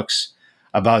conspiracy books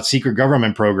about secret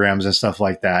government programs and stuff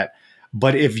like that.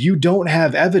 But if you don't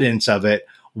have evidence of it,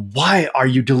 why are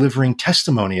you delivering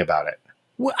testimony about it?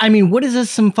 I mean, what is this?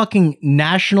 Some fucking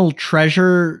national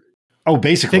treasure? Oh,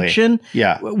 basically fiction.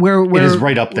 Yeah, where it is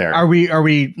right up there. Are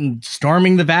we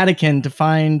storming the Vatican to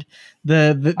find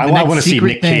the I want to see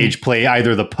Nick Cage play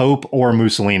either the Pope or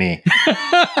Mussolini.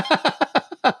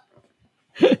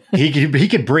 He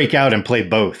could break out and play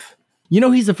both.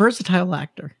 He's a versatile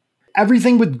actor.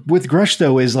 Everything with Grush,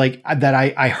 though, is like that.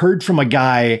 I heard from a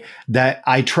guy that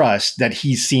I trust that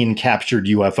he's seen captured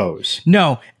UFOs.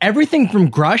 No, everything from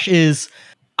Grush is,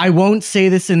 I won't say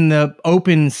this in the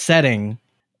open setting,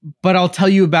 but I'll tell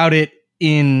you about it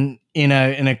in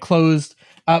a closed.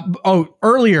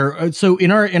 Earlier. So in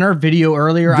our video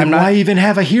earlier, then why even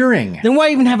have a hearing? Then why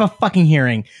even have a fucking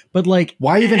hearing? But like,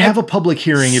 why even have a public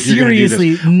hearing if you're going to do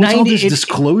this? What's all this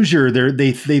disclosure?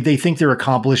 They think they're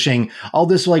accomplishing all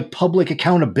this like public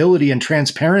accountability and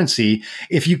transparency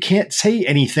if you can't say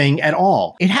anything at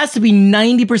all. It has to be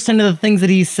 90% of the things that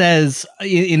he says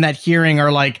in that hearing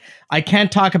are like, I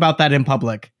can't talk about that in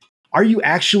public. Are you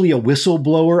actually a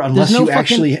whistleblower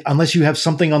unless you have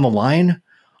something on the line?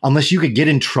 unless you could get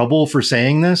in trouble for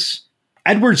saying this.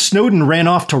 Edward Snowden ran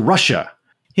off to Russia.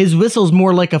 His whistle's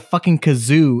more like a fucking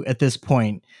kazoo at this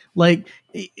point. Like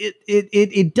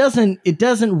it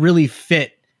doesn't really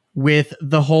fit with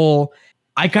the whole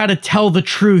I gotta tell the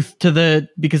truth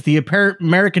because the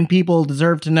American people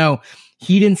deserve to know.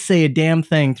 He didn't say a damn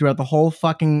thing throughout the whole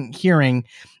fucking hearing.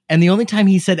 And the only time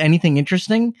he said anything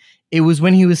interesting, it was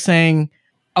when he was saying,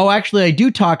 oh, actually, I do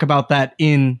talk about that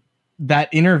in that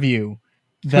interview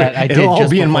that I did. It'll all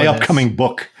just be in my before upcoming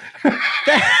book.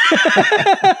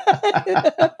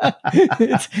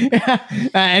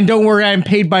 And don't worry, I'm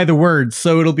paid by the word,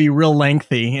 so it'll be real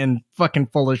lengthy and fucking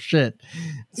full of shit.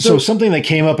 So something that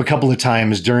came up a couple of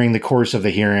times during the course of the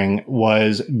hearing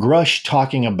was Grush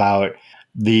talking about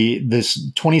this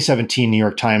 2017 New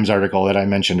York Times article that I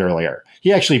mentioned earlier.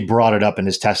 He actually brought it up in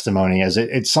his testimony as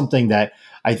it's something that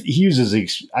he uses.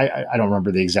 I don't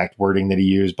remember the exact wording that he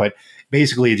used, but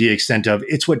basically the extent of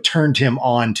it's what turned him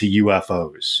on to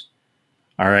UFOs.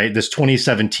 All right, this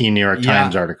 2017 New York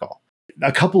Times article.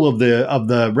 A couple of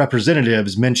the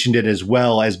representatives mentioned it as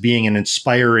well as being an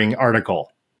inspiring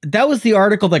article. That was the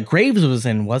article that Graves was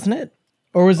in, wasn't it?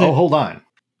 Or was it? Oh, hold on.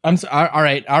 I'm sorry.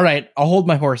 All right. I'll hold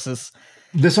my horses.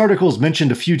 This article is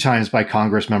mentioned a few times by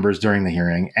Congress members during the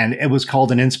hearing, and it was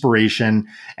called an inspiration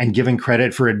and given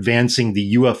credit for advancing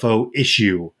the UFO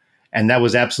issue. And that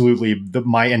was absolutely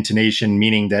my intonation,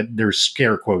 meaning that there's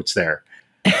scare quotes there.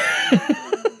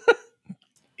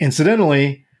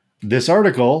 Incidentally, this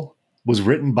article was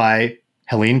written by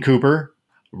Helene Cooper,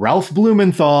 Ralph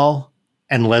Blumenthal,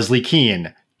 and Leslie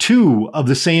Kean, two of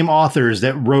the same authors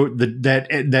that wrote the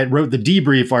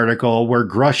debrief article where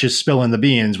Grush is spilling the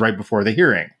beans right before the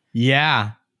hearing.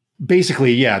 Yeah.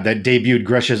 Basically, yeah, that debuted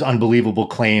Grush's unbelievable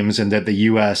claims and that the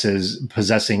U.S. is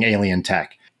possessing alien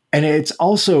tech. And it's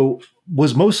also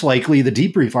was most likely, the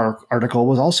debrief article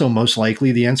was also most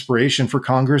likely the inspiration for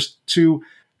Congress to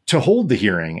hold the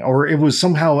hearing, or it was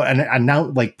somehow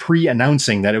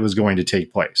pre-announcing that it was going to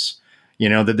take place. You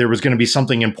know, that there was going to be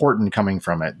something important coming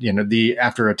from it, you know,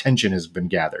 after attention has been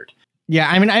gathered. Yeah,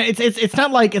 I mean, it's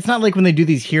not like when they do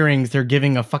these hearings, they're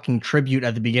giving a fucking tribute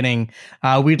at the beginning.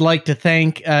 We'd like to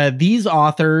thank these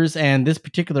authors and this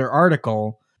particular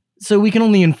article. So we can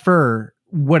only infer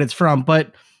what it's from,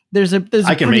 but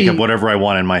I can make up whatever I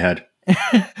want in my head.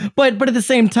 but at the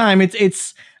same time,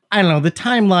 it's I don't know, the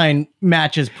timeline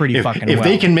matches pretty fucking well. If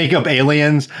they can make up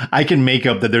aliens, I can make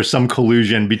up that there's some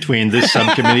collusion between this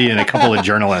subcommittee and a couple of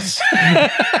journalists.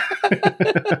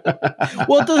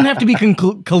 Well, it doesn't have to be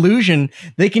collusion.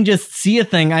 They can just see a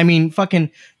thing. I mean,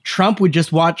 fucking Trump would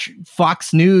just watch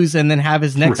Fox News and then have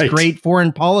his next great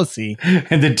foreign policy.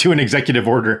 And then do an executive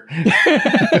order.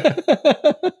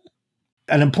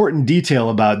 An important detail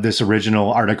about this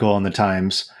original article in the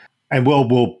Times, and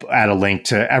we'll add a link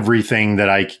to everything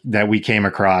that we came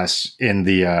across in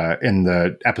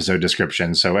the episode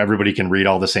description, so everybody can read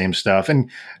all the same stuff.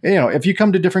 And you know, if you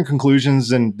come to different conclusions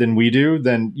than we do,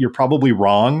 then you're probably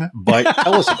wrong. But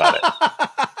tell us about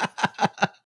it.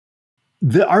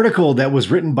 The article that was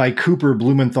written by Cooper,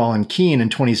 Blumenthal, and Kean in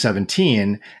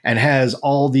 2017 and has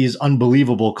all these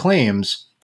unbelievable claims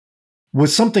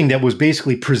was something that was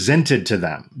basically presented to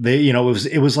them.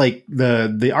 It was like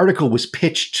the article was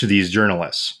pitched to these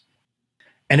journalists,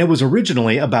 and it was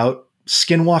originally about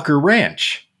Skinwalker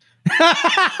Ranch.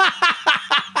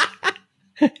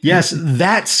 Yes,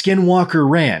 that Skinwalker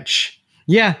Ranch.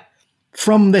 Yeah,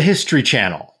 from the History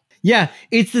Channel. Yeah,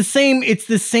 it's the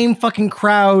same fucking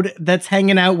crowd that's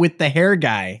hanging out with the hair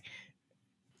guy.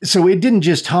 So it didn't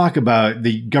just talk about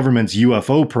the government's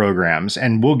UFO programs,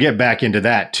 and we'll get back into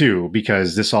that too,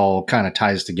 because this all kind of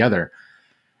ties together.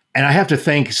 And I have to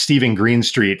thank Stephen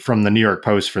Greenstreet from the New York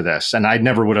Post for this. And I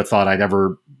never would have thought I'd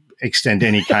ever extend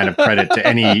any kind of credit to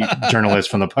any journalist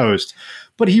from the Post,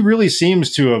 but he really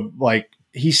seems to have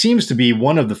he seems to be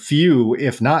one of the few,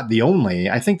 if not the only,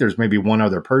 I think there's maybe one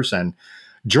other person,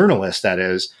 journalist that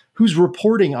is, who's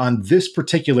reporting on this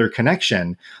particular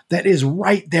connection that is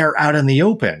right there out in the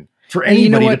open for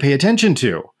anybody to pay attention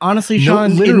to. Honestly,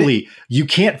 Sean, literally, you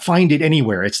can't find it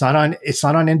anywhere. It's not on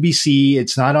NBC.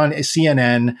 It's not on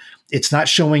CNN. It's not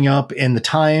showing up in the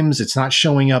Times. It's not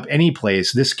showing up any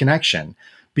place. This connection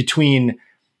between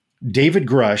David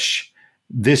Grush,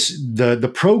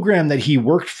 the program that he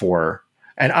worked for,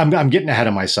 and I'm getting ahead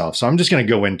of myself, so I'm just going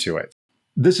to go into it.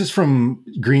 This is from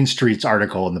Greenstreet's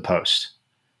article in the Post.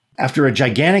 After a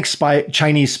gigantic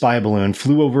Chinese spy balloon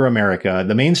flew over America,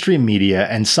 the mainstream media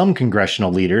and some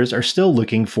congressional leaders are still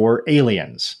looking for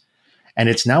aliens. And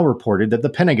it's now reported that the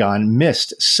Pentagon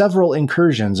missed several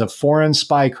incursions of foreign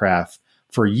spy craft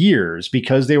for years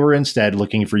because they were instead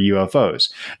looking for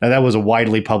UFOs. Now, that was a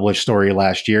widely published story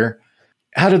last year.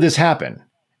 How did this happen?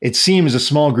 It seems a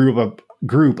small group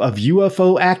of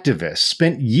UFO activists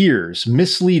spent years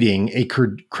misleading a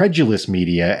credulous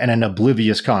media and an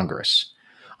oblivious Congress.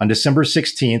 On December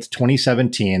 16th,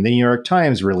 2017, the New York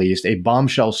Times released a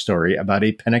bombshell story about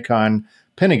a Pentagon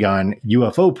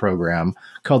UFO program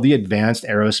called the Advanced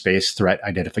Aerospace Threat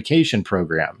Identification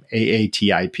Program,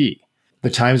 AATIP. The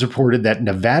Times reported that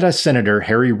Nevada Senator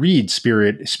Harry Reid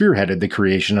spearheaded the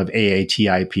creation of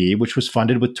AATIP, which was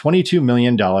funded with $22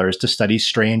 million to study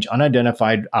strange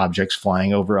unidentified objects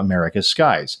flying over America's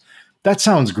skies. That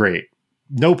sounds great.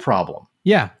 No problem.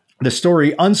 Yeah. The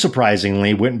story,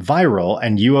 unsurprisingly, went viral,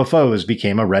 and UFOs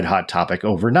became a red-hot topic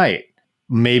overnight.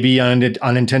 Maybe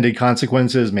unintended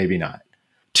consequences, maybe not.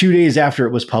 2 days after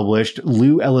it was published,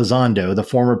 Lou Elizondo, the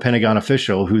former Pentagon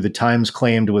official who the Times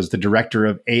claimed was the director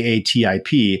of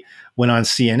AATIP, went on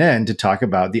CNN to talk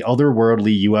about the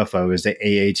otherworldly UFOs that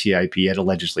AATIP had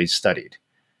allegedly studied.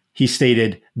 He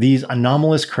stated, "These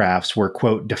anomalous crafts were,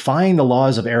 quote, defying the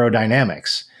laws of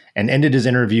aerodynamics," and ended his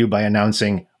interview by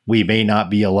announcing, "We may not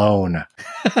be alone."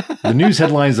 The news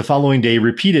headlines the following day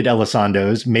repeated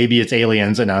Elizondo's "maybe it's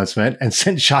aliens" announcement and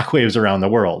sent shockwaves around the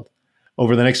world.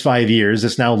 Over the next 5 years,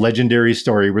 this now legendary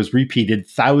story was repeated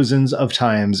thousands of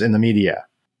times in the media.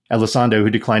 Elizondo, who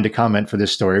declined to comment for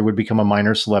this story, would become a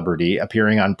minor celebrity,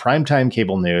 appearing on primetime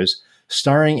cable news,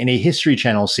 starring in a History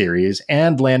Channel series,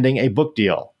 and landing a book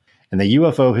deal. And the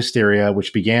UFO hysteria,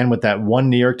 which began with that one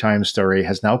New York Times story,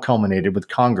 has now culminated with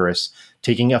Congress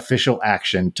taking official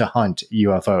action to hunt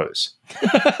UFOs.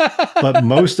 But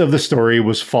most of the story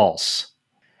was false.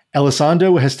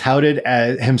 Elizondo has touted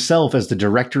himself as the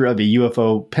director of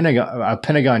a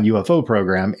Pentagon UFO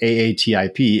program,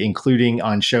 AATIP, including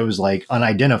on shows like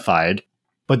Unidentified.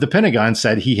 But the Pentagon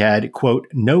said he had, quote,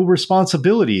 no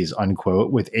responsibilities,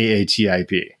 unquote, with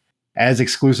AATIP. As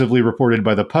exclusively reported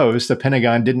by the Post, the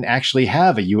Pentagon didn't actually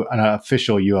have an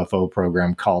official UFO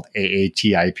program called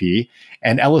AATIP,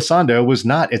 and Elizondo was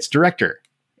not its director.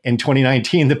 In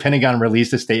 2019, the Pentagon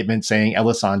released a statement saying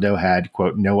Elizondo had,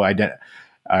 quote,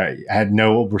 had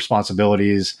no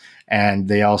responsibilities, and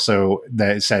they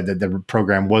said that the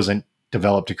program wasn't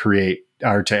developed to create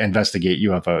or to investigate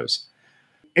UFOs.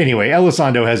 Anyway,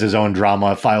 Elizondo has his own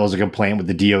drama, files a complaint with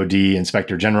the DoD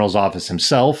Inspector General's office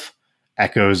himself,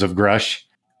 echoes of Grush,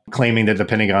 claiming that the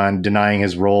Pentagon denying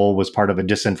his role was part of a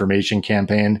disinformation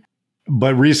campaign.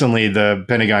 But recently, the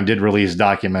Pentagon did release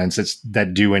documents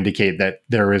that do indicate that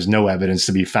there is no evidence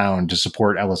to be found to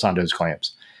support Elizondo's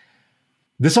claims.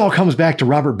 This all comes back to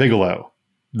Robert Bigelow,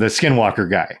 the Skinwalker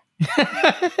guy.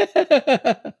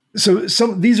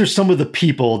 So these are some of the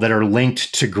people that are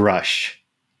linked to Grush.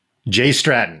 Jay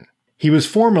Stratton. He was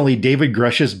formerly David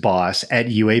Grush's boss at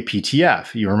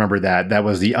UAPTF. You remember that. That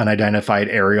was the Unidentified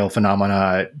Aerial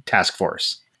Phenomena Task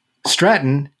Force.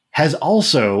 Stratton has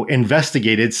also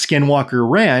investigated Skinwalker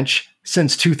Ranch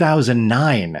since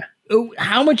 2009. Oh,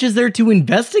 how much is there to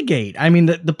investigate? I mean,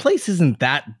 the place isn't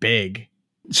that big.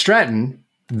 Stratton,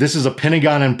 this is a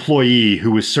Pentagon employee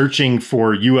who was searching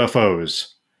for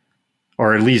UFOs,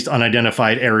 or at least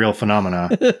unidentified aerial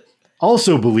phenomena,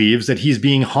 also believes that he's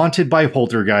being haunted by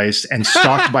poltergeists and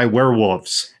stalked by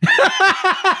werewolves.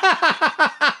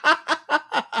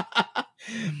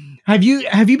 Have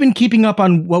you been keeping up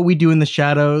on what we do in the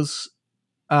shadows?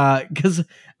 Because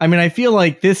I mean, I feel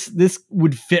like this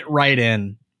would fit right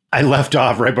in. I left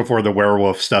off right before the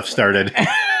werewolf stuff started.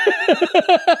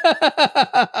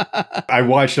 I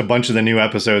watched a bunch of the new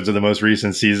episodes of the most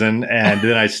recent season, and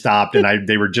then I stopped, and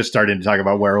they were just starting to talk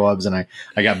about werewolves, and I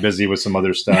got busy with some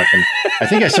other stuff, and I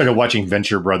think I started watching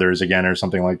Venture Brothers again or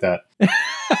something like that.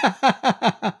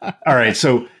 All right,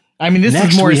 so I mean, this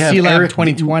is more C-Lab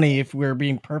 2020, 2020, if we're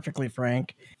being perfectly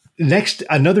frank. Next,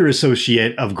 another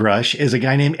associate of Grush is a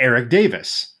guy named Eric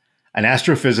Davis, an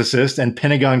astrophysicist and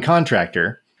Pentagon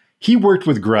contractor. He worked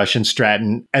with Grush and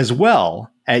Stratton as well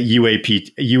at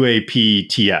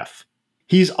UAPTF.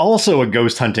 He's also a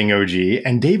ghost hunting OG,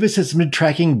 and Davis has been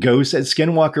tracking ghosts at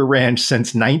Skinwalker Ranch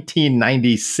since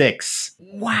 1996.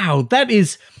 Wow, that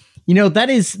is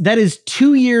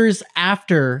 2 years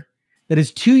after. That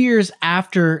is 2 years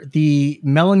after the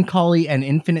Melancholy and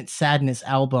Infinite Sadness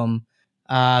album.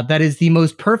 That is the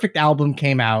most perfect album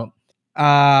came out.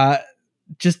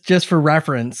 Just for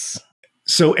reference.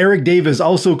 So Eric Davis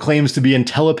also claims to be in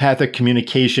telepathic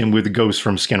communication with ghosts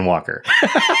from Skinwalker.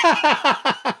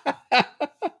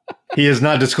 He has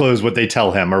not disclosed what they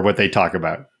tell him or what they talk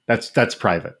about. That's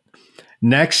private.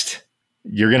 Next,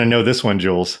 you're going to know this one,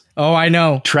 Jules. Oh, I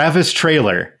know. Travis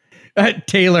Traylor.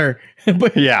 Taylor.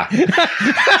 But Yeah.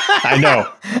 I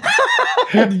know.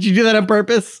 did you do that on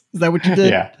purpose? Is that what you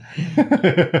did? Yeah.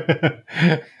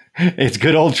 It's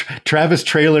good old Travis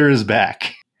Trailer is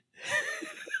back.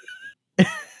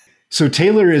 So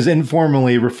Taylor is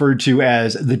informally referred to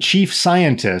as the chief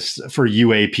scientist for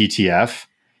UAPTF.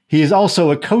 He is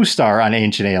also a co-star on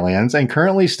Ancient Aliens and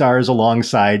currently stars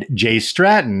alongside Jay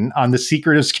Stratton on The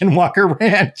Secret of Skinwalker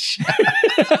Ranch.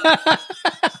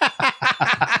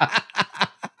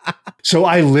 So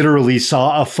I literally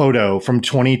saw a photo from a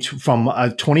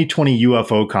 2020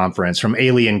 UFO conference from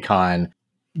Alien Con,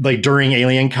 like during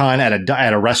Alien Con at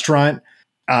a restaurant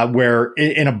where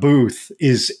in a booth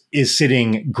is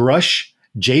sitting Grush,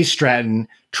 Jay Stratton,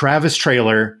 Travis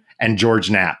Trailer, and George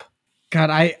Knapp. God,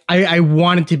 I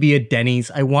want it to be a Denny's.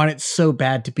 I want it so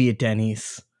bad to be a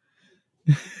Denny's.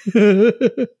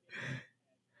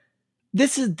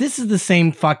 This is the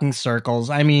same fucking circles.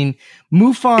 I mean,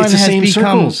 MUFON It's the has same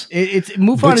become circles.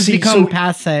 MUFON has become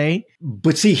passe.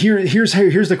 But see, here's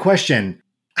the question: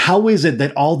 how is it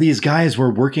that all these guys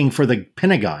were working for the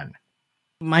Pentagon?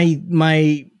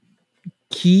 My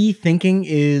key thinking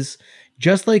is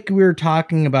just like we were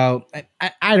talking about.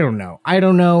 I don't know. I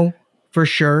don't know for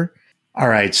sure. All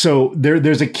right, so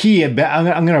there's a key. I'm going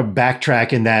to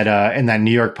backtrack in that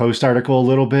New York Post article a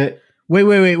little bit.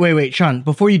 Wait, Sean.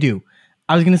 Before you do,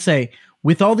 I was going to say,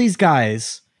 with all these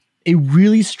guys, it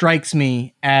really strikes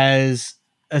me as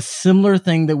a similar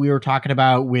thing that we were talking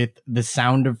about with The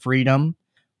Sound of Freedom,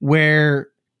 where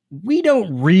we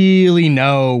don't really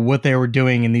know what they were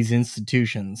doing in these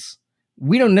institutions.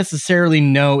 We don't necessarily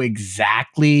know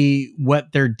exactly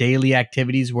what their daily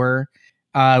activities were.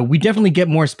 We definitely get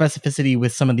more specificity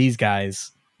with some of these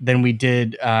guys than we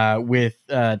did with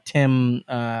Tim.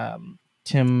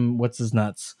 What's his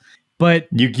nuts? But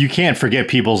you can't forget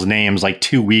people's names like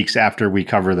 2 weeks after we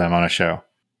cover them on a show.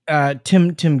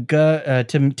 Tim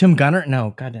Gunner.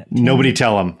 No, God. Nobody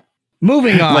tell him.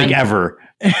 Moving on. Like ever.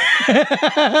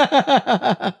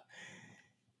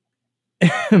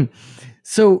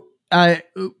 So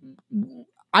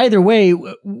either way,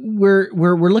 we're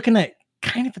looking at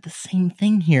kind of the same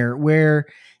thing here, where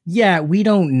we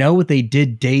don't know what they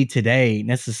did day to day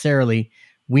necessarily.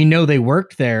 We know they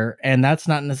worked there, and that's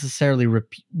not necessarily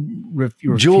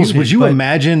Jules, would you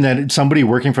imagine that somebody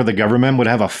working for the government would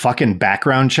have a fucking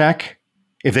background check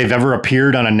if they've ever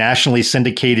appeared on a nationally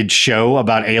syndicated show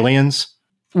about aliens?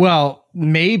 Well,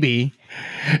 maybe.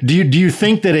 Do you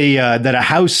think that a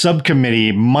House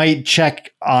subcommittee might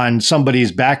check on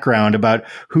somebody's background about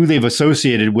who they've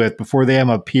associated with before they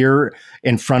appear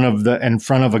in front of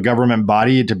a government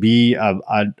body to be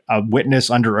a witness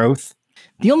under oath?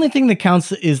 The only thing that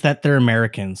counts is that they're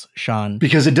Americans, Sean.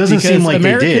 Because it doesn't seem like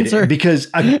Americans they did.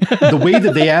 Because the way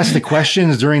that they asked the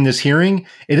questions during this hearing,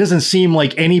 it doesn't seem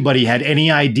like anybody had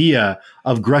any idea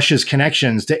of Grush's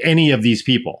connections to any of these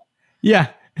people. Yeah.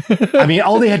 I mean,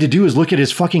 all they had to do is look at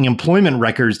his fucking employment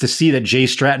records to see that Jay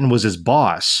Stratton was his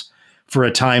boss for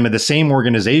a time at the same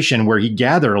organization where he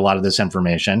gathered a lot of this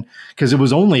information, because it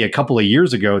was only a couple of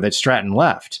years ago that Stratton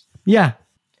left. Yeah.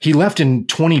 He left in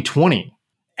 2020.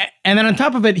 And then on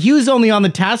top of it, he was only on the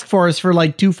task force for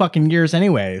like 2 fucking years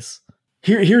anyways.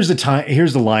 Here's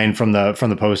the line from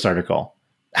the Post article.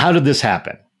 How did this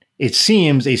happen? It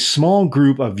seems a small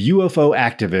group of UFO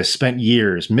activists spent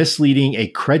years misleading a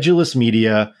credulous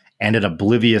media and an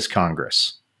oblivious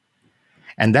Congress.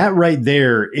 And that right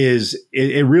there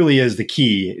it really is the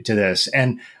key to this.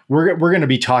 And we're going to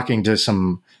be talking to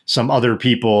some other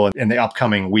people in the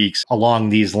upcoming weeks along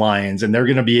these lines, and they're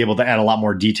going to be able to add a lot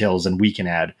more details than we can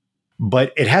add.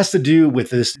 But it has to do with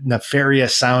this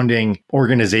nefarious sounding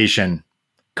organization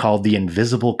called the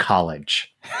Invisible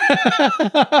College.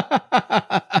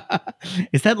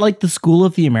 Is that like the School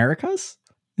of the Americas?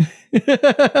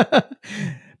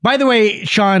 By the way,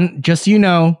 Sean, just so you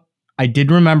know, I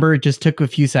did remember, it just took a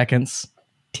few seconds.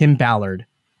 Tim Ballard.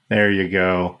 There you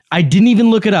go. I didn't even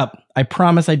look it up. I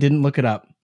promise I didn't look it up.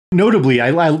 Notably,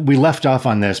 we left off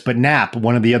on this, but Knapp,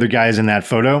 one of the other guys in that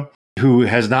photo, who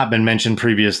has not been mentioned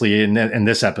previously in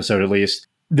this episode at least,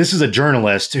 this is a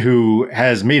journalist who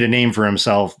has made a name for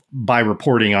himself by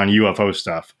reporting on UFO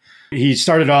stuff. He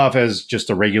started off as just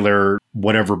a regular,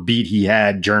 whatever beat he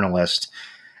had, journalist,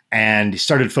 and he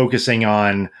started focusing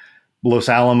on Los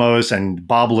Alamos and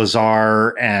Bob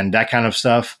Lazar and that kind of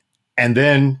stuff. And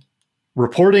then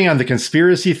reporting on the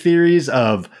conspiracy theories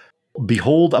of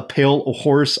Behold a Pale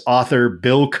Horse author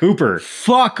Bill Cooper.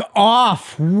 Fuck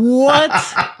off. What?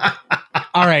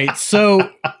 All right. So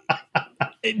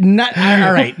Not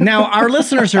all right. Now our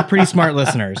listeners are pretty smart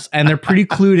listeners, and they're pretty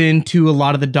clued into a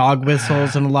lot of the dog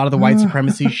whistles and a lot of the white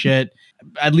supremacy shit.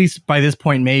 At least by this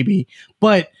point, maybe.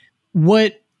 But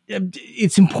what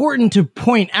it's important to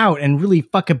point out and really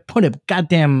fucking put a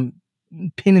goddamn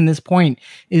pin in this point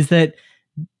is that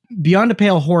Beyond a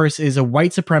Pale Horse is a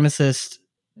white supremacist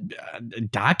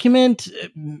document,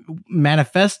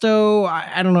 manifesto.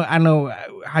 I don't know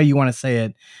how you want to say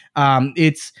it.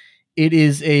 It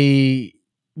is a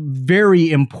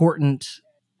very important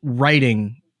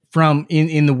writing from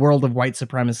in the world of white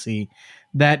supremacy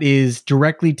that is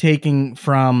directly taking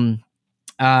from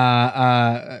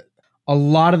a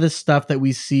lot of the stuff that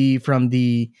we see from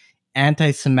the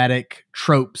anti-Semitic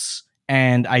tropes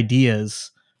and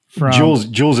ideas. From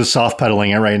Jules is soft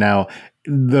pedaling it right now.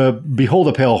 The Behold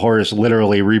a Pale Horse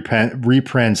literally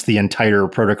reprints the entire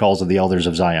Protocols of the Elders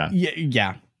of Zion.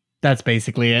 Yeah. That's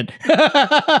basically it.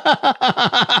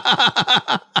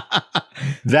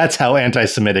 That's how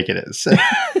anti-Semitic it is.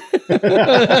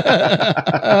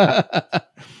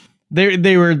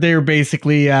 They were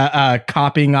basically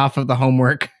copying off of the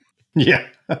homework. Yeah.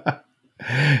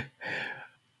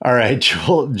 All right,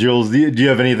 Jules, do you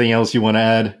have anything else you want to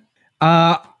add?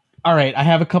 All right, I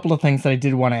have a couple of things that I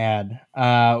did want to add.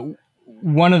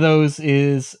 One of those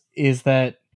is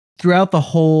that throughout the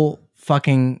whole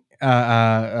fucking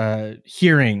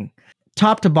hearing,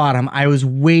 top to bottom, I was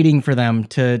waiting for them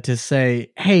to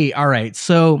say, hey, all right,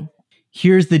 so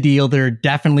here's the deal. There are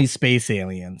definitely space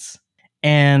aliens.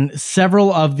 And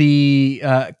several of the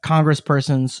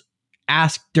congresspersons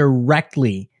asked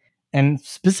directly, and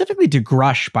specifically to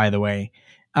Grush, by the way,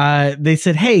 they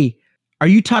said, hey, are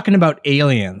you talking about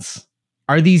aliens?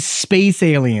 Are these space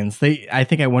aliens? I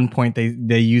think at one point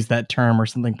they used that term or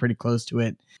something pretty close to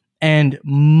it. And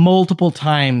multiple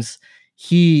times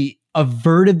he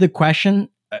averted the question,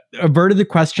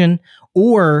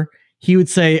 or he would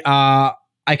say, I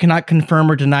cannot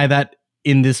confirm or deny that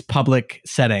in this public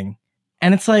setting.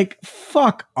 And it's like,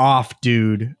 fuck off,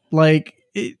 dude. Like,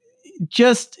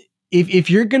 if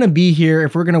you're going to be here,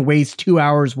 if we're going to waste 2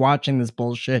 hours watching this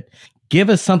bullshit,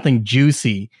 give us something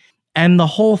juicy. And the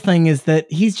whole thing is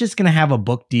that he's just going to have a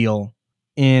book deal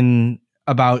in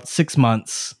about 6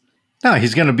 months. No,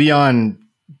 he's going to be on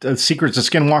The Secrets of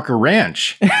Skinwalker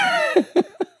Ranch.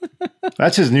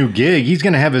 That's his new gig. He's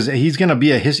going to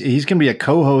be a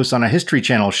co-host on a History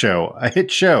Channel show, a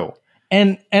hit show.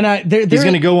 And he's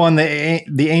going to go on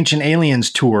the Ancient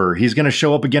Aliens tour. He's going to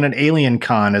show up again at Alien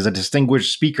Con as a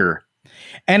distinguished speaker.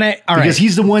 Because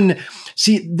he's the one.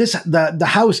 See, the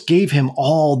House gave him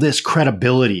all this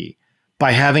credibility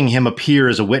by having him appear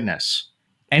as a witness.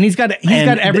 And he's got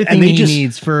everything he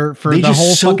needs for the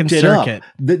whole fucking circuit.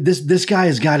 This guy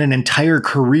has got an entire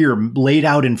career laid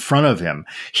out in front of him.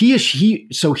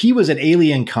 So he was at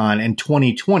Alien Con in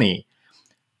 2020,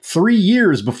 3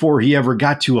 years before he ever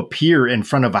got to appear in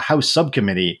front of a House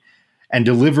subcommittee and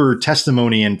deliver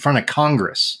testimony in front of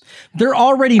Congress. They're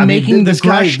already making the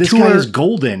Grush tour. This guy is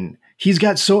golden. He's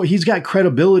got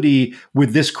credibility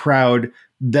with this crowd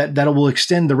that will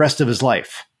extend the rest of his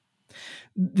life.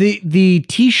 The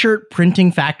t-shirt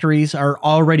printing factories are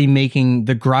already making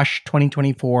the Grush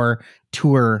 2024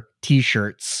 tour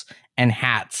t-shirts and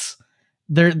hats.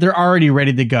 They're already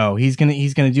ready to go. He's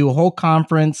gonna do a whole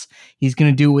conference. He's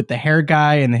gonna do it with the hair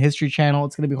guy and the History Channel.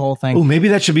 It's gonna be a whole thing. Oh, maybe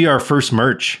that should be our first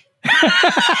merch.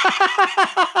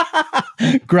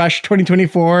 Grush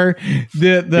 2024.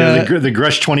 The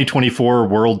Grush 2024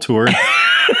 World Tour.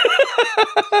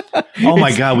 Oh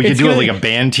my God, we could do it like a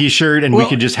band t-shirt, and we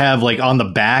could just have like on the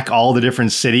back all the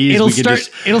different cities. It'll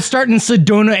start in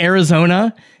Sedona,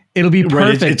 Arizona. It'll be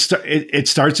perfect. Right, it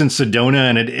starts in Sedona,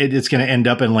 and it's going to end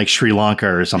up in like Sri Lanka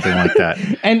or something like that.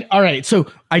 And all right, so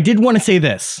I did want to say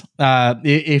this.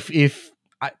 If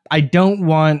I don't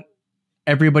want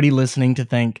everybody listening to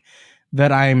think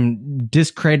that I'm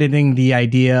discrediting the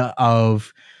idea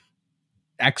of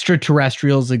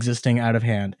extraterrestrials existing out of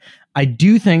hand. I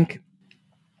do think.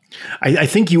 I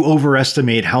think you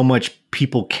overestimate how much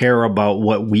people care about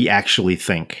what we actually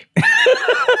think.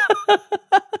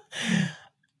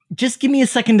 Just give me a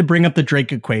second to bring up the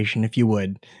Drake equation, if you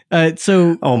would.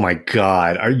 Oh my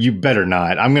God, you better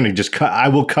not. I'm going to I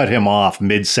will cut him off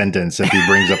mid-sentence if he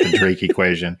brings up the Drake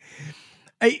equation.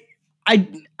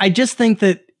 I just think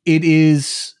that it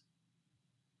is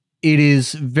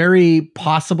very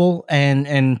possible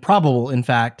and probable, in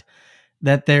fact,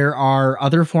 that there are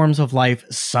other forms of life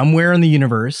somewhere in the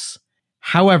universe.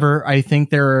 However, I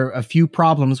think there are a few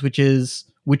problems, which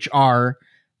are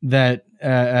that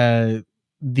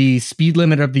the speed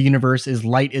limit of the universe is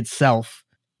light itself,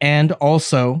 and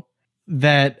also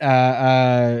that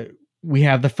we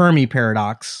have the Fermi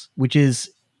paradox, which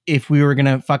is if we were going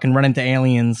to fucking run into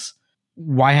aliens,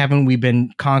 why haven't we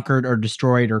been conquered or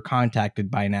destroyed or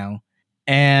contacted by now?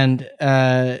 And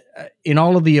in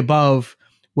all of the above,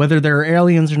 whether they're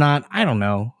aliens or not, I don't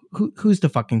know. Who's to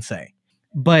fucking say?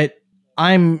 But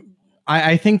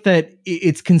I think that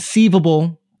it's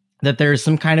conceivable that there's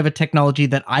some kind of a technology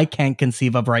that I can't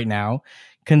conceive of right now,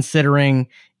 considering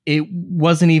it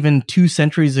wasn't even 2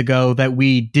 centuries ago that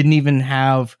we didn't even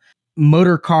have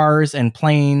motor cars and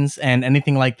planes and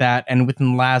anything like that. And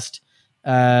within the last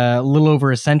little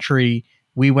over a century,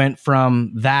 we went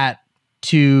from that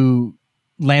to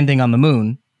landing on the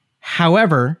moon.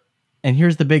 However, and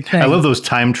here's the big thing. I love those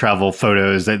time travel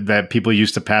photos that people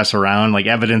used to pass around, like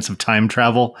evidence of time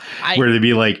travel, where they'd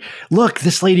be like, look,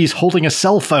 this lady's holding a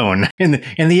cell phone in the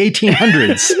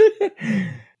 1800s.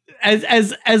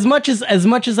 As much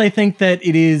as I think that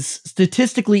it is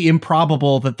statistically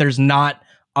improbable that there's not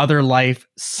other life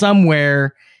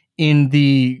somewhere in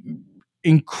the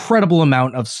incredible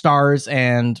amount of stars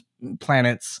and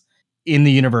planets in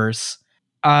the universe,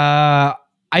 I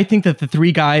think that the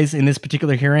 3 guys in this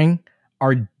particular hearing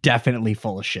are definitely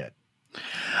full of shit.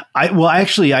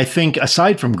 I think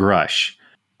aside from Grush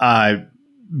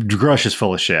is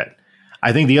full of shit.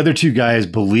 I think the other 2 guys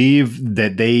believe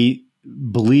that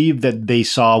they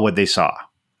saw what they saw.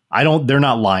 They're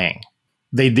not lying.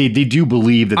 They do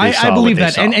believe that they saw I believe what they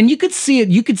that. saw. And you could see it.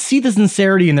 You could see the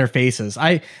sincerity in their faces.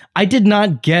 I did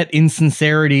not get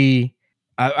insincerity,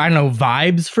 I don't know,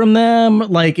 vibes from them,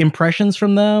 like impressions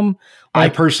from them.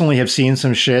 Like, I personally have seen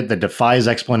some shit that defies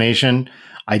explanation.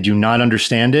 I do not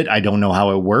understand it. I don't know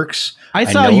how it works. I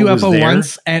saw a UFO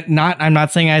once, and I'm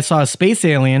not saying I saw a space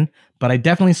alien, but I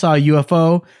definitely saw a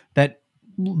UFO that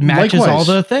matches Likewise. all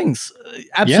the things.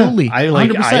 Absolutely. Yeah,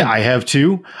 100%. I have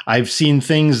too. I've seen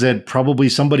things that probably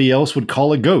somebody else would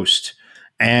call a ghost.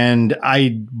 And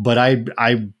I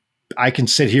can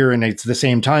sit here and at the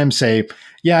same time say,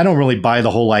 yeah, I don't really buy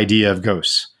the whole idea of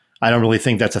ghosts. I don't really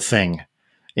think that's a thing.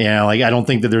 You know, like, I don't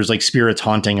think that there's like spirits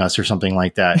haunting us or something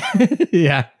like that.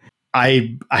 Yeah.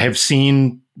 I have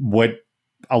seen what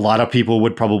a lot of people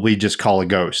would probably just call a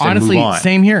ghost. Honestly, and move on.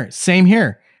 Same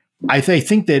here. I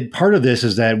think that part of this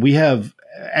is that we have,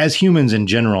 as humans in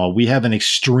general, we have an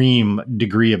extreme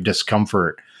degree of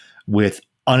discomfort with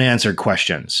unanswered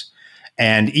questions.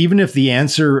 And even if the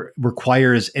answer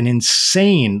requires an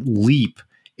insane leap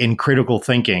in critical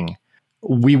thinking,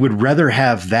 we would rather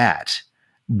have that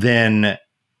than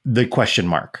the question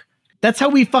mark. That's how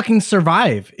we fucking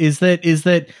survive. Is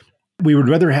that we'd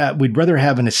rather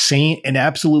have an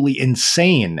absolutely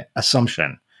insane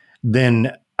assumption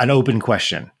than an open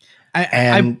question.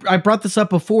 I brought this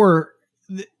up before.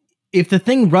 If the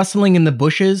thing rustling in the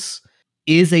bushes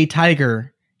is a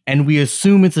tiger and we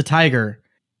assume it's a tiger,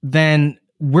 then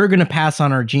we're going to pass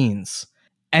on our genes.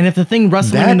 And if the thing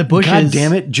rustling in the bushes... God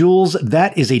damn it, Jules,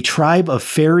 that is a tribe of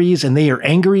fairies and they are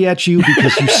angry at you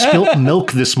because you spilt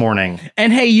milk this morning.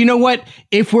 And hey, you know what?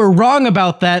 If we're wrong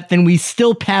about that, then we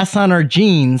still pass on our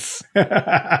genes.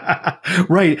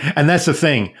 Right. And that's the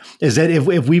thing, is that if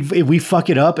we fuck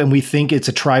it up and we think it's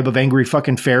a tribe of angry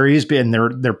fucking fairies and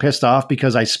they're pissed off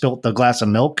because I spilt the glass of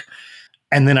milk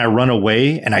and then I run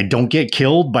away and I don't get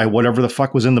killed by whatever the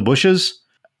fuck was in the bushes,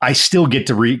 I still get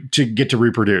to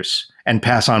reproduce and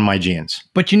pass on my genes.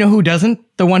 But you know who doesn't?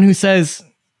 The one who says,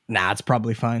 nah, it's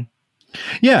probably fine.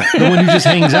 Yeah, the one who just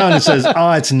hangs out and says,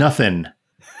 oh, it's nothing.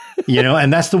 You know,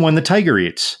 and that's the one the tiger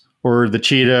eats, or the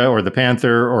cheetah, or the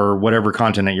panther, or whatever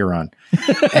continent you're on.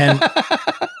 And,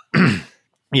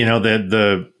 you know,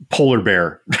 the polar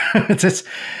bear. It's,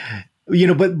 you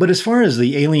know, but as far as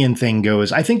the alien thing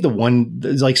goes, I think the one,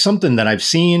 like something that I've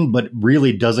seen, but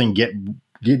really doesn't get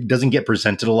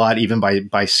presented a lot, even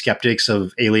by skeptics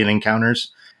of alien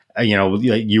encounters. You know,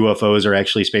 like UFOs are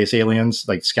actually space aliens,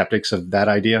 like skeptics of that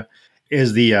idea,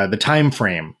 is the time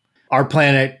frame. Our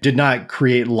planet did not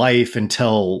create life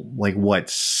until like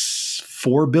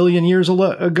 4 billion years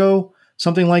ago,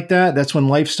 something like that. That's when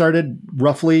life started,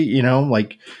 roughly. You know,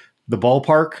 like the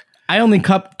ballpark. I only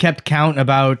kept count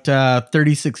about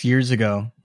 36 years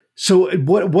ago. So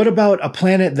what about a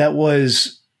planet that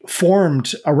was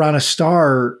formed around a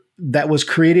star that was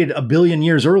created 1 billion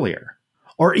years earlier,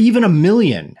 or even 1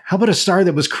 million? How about a star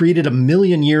that was created 1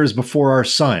 million years before our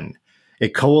sun?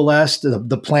 It coalesced,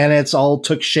 the planets all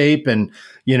took shape, and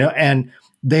you know, and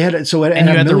they had so and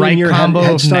you had the right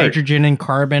combo of nitrogen and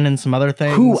carbon and some other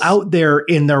things. Who out there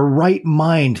in their right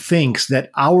mind thinks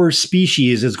that our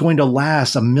species is going to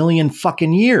last 1 million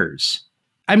fucking years?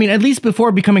 I mean, at least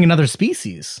before becoming another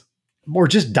species, or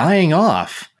just dying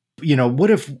off. You know, what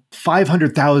if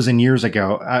 500,000 years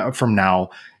ago from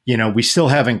now, We still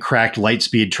haven't cracked light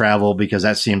speed travel because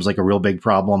that seems like a real big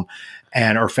problem,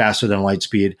 or faster than light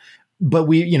speed. But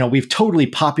we've totally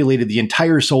populated the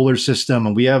entire solar system,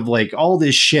 and we have like all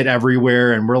this shit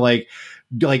everywhere, and we're like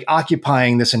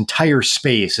occupying this entire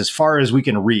space as far as we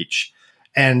can reach.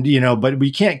 And, but we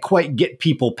can't quite get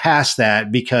people past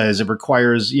that because it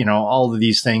requires, all of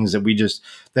these things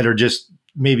that are just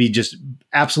maybe just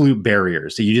absolute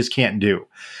barriers that you just can't do.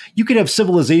 You could have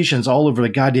civilizations all over the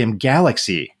goddamn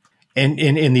galaxy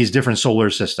in these different solar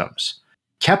systems.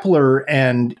 Kepler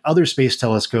and other space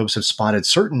telescopes have spotted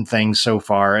certain things so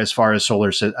far as far as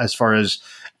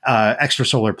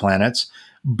extrasolar planets,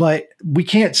 but we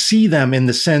can't see them in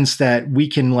the sense that we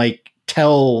can like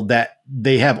tell that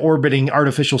they have orbiting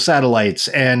artificial satellites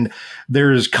and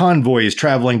there's convoys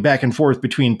traveling back and forth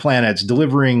between planets,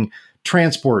 delivering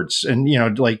transports and,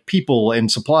 like people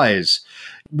and supplies.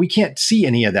 We can't see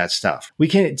any of that stuff. We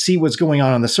can't see what's going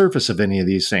on the surface of any of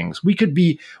these things. We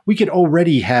could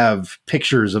already have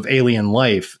pictures of alien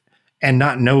life and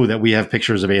not know that we have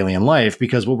pictures of alien life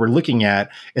because what we're looking at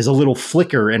is a little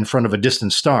flicker in front of a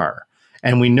distant star.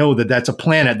 And we know that that's a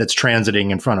planet that's transiting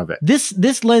in front of it.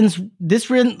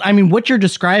 What you're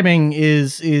describing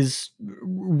is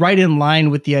right in line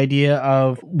with the idea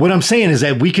of... What I'm saying is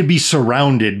that we could be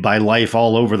surrounded by life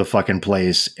all over the fucking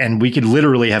place, and we could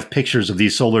literally have pictures of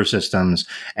these solar systems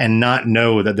and not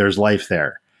know that there's life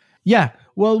there. Yeah.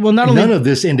 Well, none of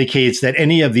this indicates that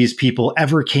any of these people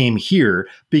ever came here,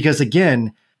 because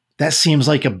again, that seems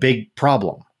like a big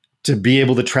problem. To be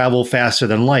able to travel faster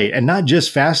than light, and not just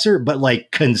faster, but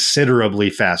like considerably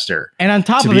faster. And on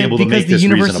top of it, because the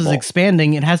universe is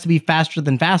expanding, it has to be faster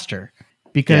than faster.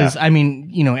 Because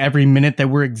every minute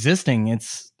that we're existing,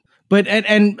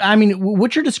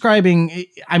 what you're describing,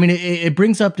 it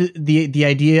brings up the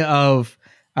idea of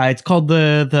it's called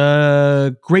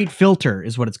the Great Filter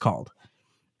is what it's called,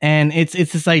 and it's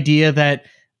this idea that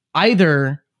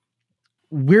either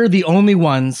we're the only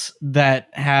ones that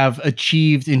have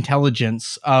achieved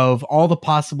intelligence of all the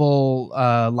possible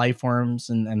life forms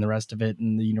and the rest of it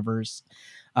in the universe.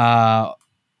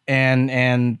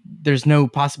 And there's no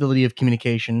possibility of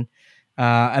communication.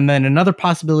 And then another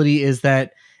possibility is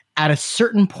that at a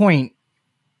certain point,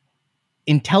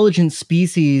 intelligent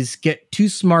species get too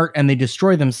smart and they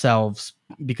destroy themselves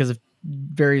because of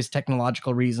various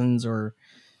technological reasons or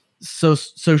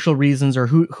social reasons or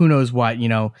who knows what,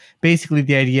 basically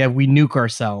the idea of we nuke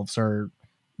ourselves or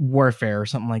warfare or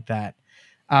something like that.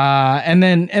 And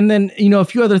then, a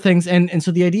few other things. And so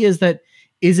the idea is that,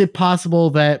 is it possible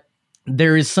that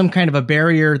there is some kind of a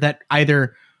barrier that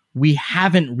either we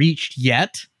haven't reached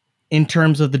yet in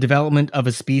terms of the development of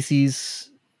a species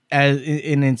as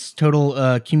in its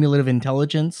total cumulative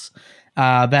intelligence,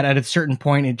 that at a certain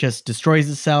point it just destroys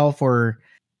itself or,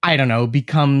 I don't know,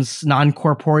 becomes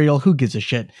non-corporeal. Who gives a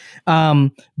shit?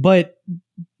 But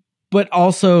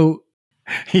also,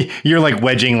 you're like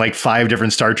wedging like 5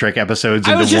 different Star Trek episodes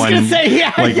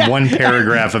into one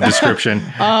paragraph of description.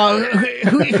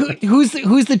 Who's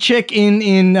the chick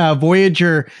in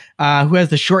Voyager who has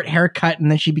the short haircut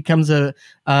and then she becomes an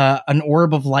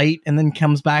orb of light and then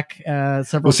comes back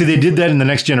several. Well, see, they did that in The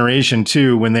Next Generation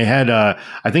too when they had I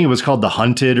think it was called The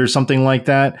Hunted or something like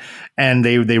that, and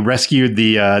they rescued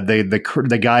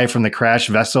the guy from the crash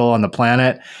vessel on the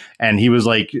planet, and he was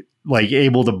like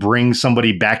able to bring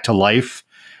somebody back to life,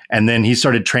 and then he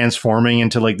started transforming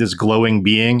into like this glowing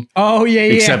being. Oh yeah,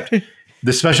 except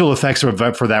the special effects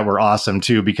for that were awesome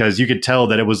too, because you could tell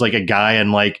that it was like a guy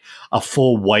in like a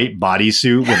full white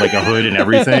bodysuit with like a hood and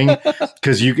everything.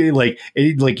 Because you could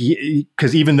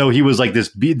because even though he was like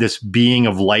this being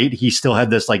of light, he still had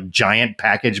this like giant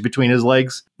package between his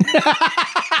legs.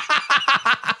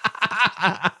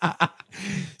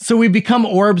 So we become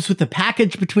orbs with the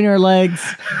package between our legs,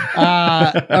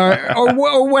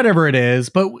 or whatever it is.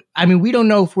 But we don't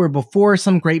know if we're before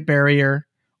some great barrier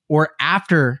or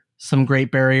after some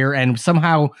great barrier, and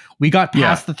somehow we got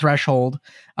past the threshold,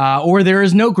 or there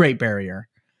is no great barrier.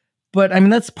 But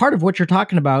that's part of what you're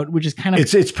talking about, which is kind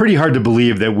of... It's pretty hard to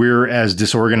believe that we're as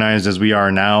disorganized as we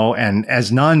are now and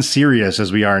as non-serious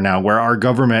as we are now, where our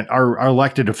government, our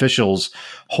elected officials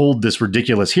hold this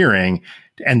ridiculous hearing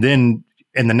and then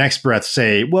in the next breath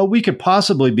say, well, we could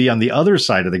possibly be on the other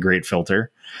side of the Great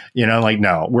Filter.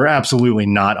 No, we're absolutely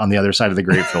not on the other side of the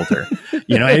Great Filter.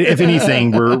 If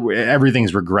anything,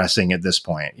 everything's regressing at this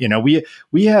point.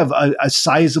 We have a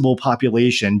sizable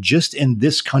population just in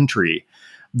this country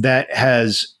that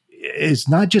is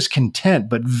not just content,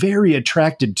 but very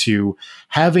attracted to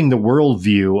having the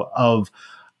worldview of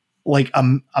like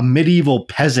a medieval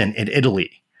peasant in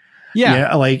Italy.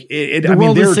 Yeah. The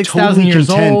world is 6,000 years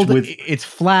old. It's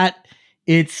flat.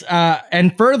 It's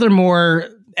and furthermore,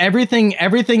 everything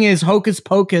is hocus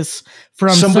pocus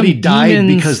from somebody some died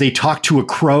demons. because they talked to a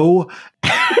crow.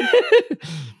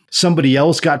 Somebody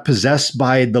else got possessed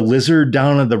by the lizard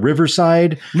down at the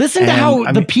riverside. Listen to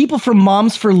how the people from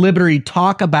Moms for Liberty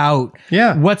talk about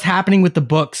what's happening with the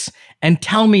books, and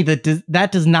tell me that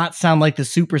that does not sound like the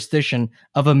superstition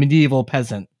of a medieval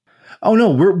peasant. Oh no,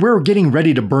 we're getting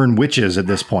ready to burn witches at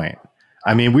this point.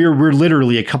 I mean, we're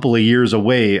literally a couple of years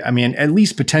away. I mean, at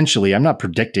least potentially. I'm not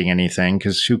predicting anything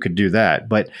because who could do that?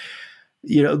 But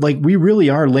like we really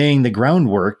are laying the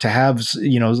groundwork to have,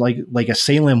 like a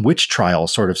Salem witch trial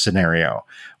sort of scenario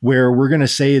where we're going to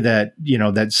say that,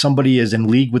 that somebody is in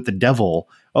league with the devil.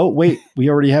 Oh, wait, we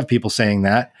already have people saying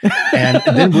that. And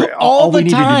then all the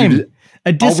time,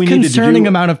 a disconcerting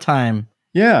amount of time.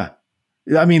 Yeah.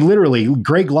 I mean, literally,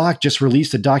 Greg Locke just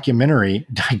released a documentary.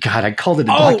 God, I called it a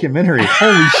documentary.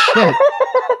 Holy shit.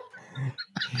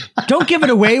 Don't give it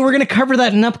away. We're going to cover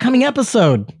that in an upcoming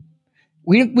episode.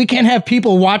 We can't have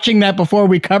people watching that before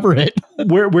we cover it.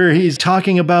 where he's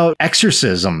talking about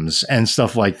exorcisms and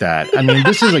stuff like that. I mean,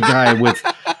 this is a guy with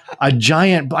a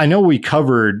giant. I know we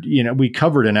covered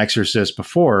an exorcist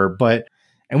before,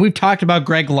 and we've talked about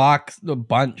Greg Locke a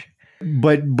bunch.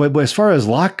 But as far as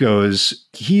Locke goes,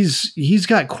 he's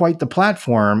got quite the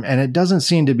platform, and it doesn't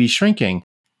seem to be shrinking.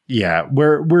 Yeah,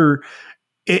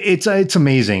 it's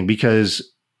amazing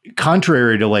because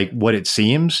contrary to like what it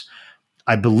seems,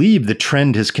 I believe the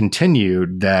trend has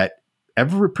continued that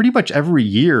pretty much every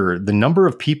year, the number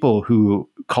of people who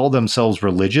call themselves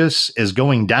religious is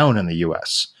going down in the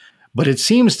US. But it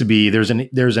seems to be there's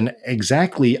an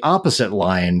exactly opposite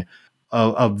line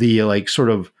of the like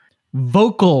sort of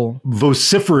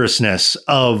vociferousness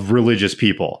of religious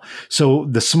people. So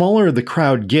the smaller the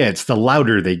crowd gets, the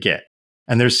louder they get.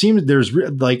 And this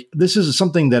is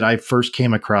something that I first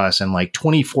came across in like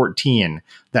 2014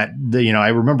 that I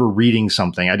remember reading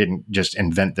something. I didn't just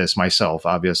invent this myself,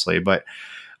 obviously, but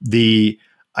I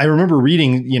remember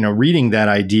reading that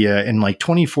idea in like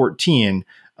 2014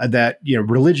 that,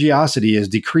 religiosity is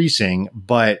decreasing,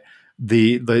 but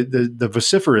the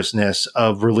vociferousness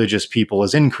of religious people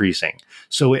is increasing.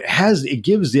 So it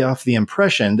gives off the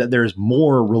impression that there's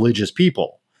more religious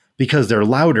people because they're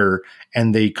louder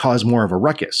and they cause more of a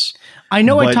ruckus. I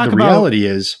know. But the reality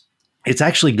is it's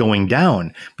actually going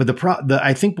down. But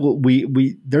I think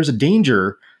there's a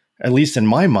danger, at least in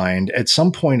my mind, at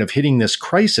some point of hitting this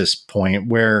crisis point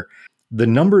where the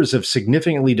numbers have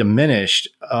significantly diminished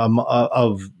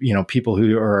of people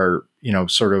who are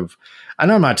sort of.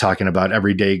 And I'm not talking about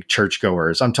everyday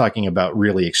churchgoers. I'm talking about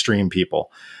really extreme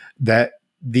people. That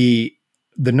the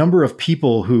number of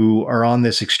people who are on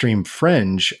this extreme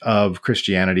fringe of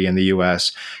Christianity in the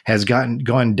U.S. has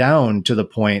gone down to the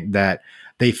point that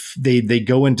they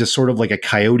go into sort of like a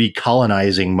coyote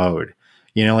colonizing mode.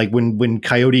 Like when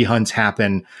coyote hunts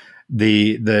happen,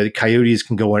 the coyotes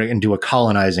can go into a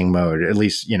colonizing mode. At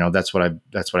least that's what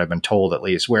I've been told. At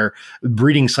least where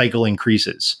breeding cycle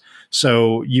increases.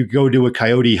 So you go to a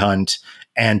coyote hunt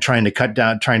and trying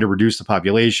to reduce the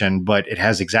population, but it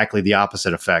has exactly the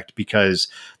opposite effect because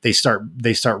they start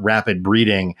rapid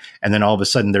breeding, and then all of a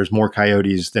sudden there's more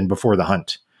coyotes than before the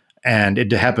hunt, and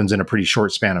it happens in a pretty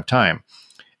short span of time.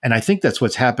 And I think that's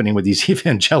what's happening with these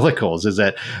evangelicals is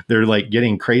that they're like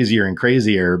getting crazier and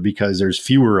crazier because there's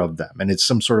fewer of them, and it's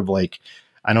some sort of like,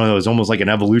 I don't know, it's almost like an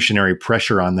evolutionary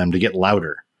pressure on them to get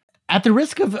louder. At the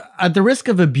risk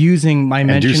of abusing my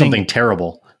mentioning, do something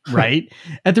terrible, right?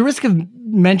 At the risk of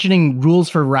mentioning rules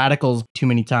for radicals too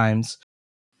many times,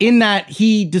 in that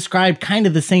he described kind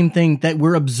of the same thing that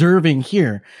we're observing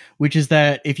here, which is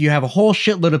that if you have a whole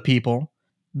shitload of people,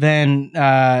 then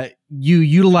you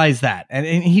utilize that, and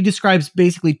he describes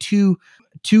basically two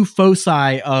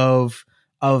foci of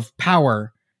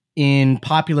power in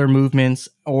popular movements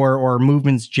or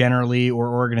movements generally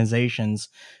or organizations,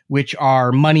 which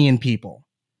are money and people,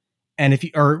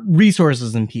 or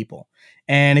resources and people.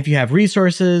 And if you have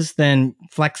resources, then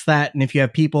flex that. And if you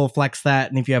have people, flex that.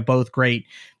 And if you have both, great.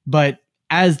 But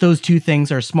as those two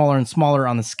things are smaller and smaller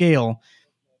on the scale,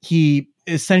 he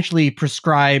essentially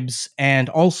prescribes and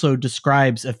also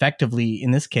describes effectively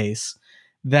in this case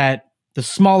that the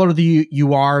smaller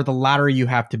you are, the louder you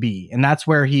have to be. And that's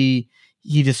where he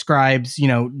describes,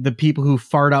 the people who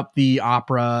fart up the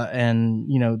opera and,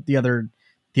 the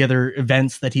other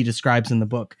events that he describes in the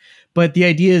book. But the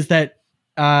idea is that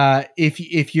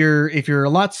if you're a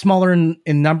lot smaller in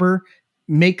number,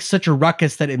 make such a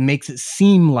ruckus that it makes it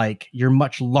seem like you're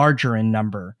much larger in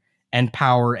number and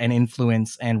power and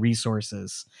influence and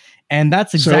resources. And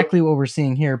that's exactly what we're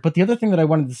seeing here. But the other thing that I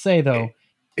wanted to say, though,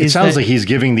 It sounds like he's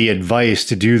giving the advice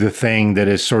to do the thing that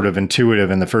is sort of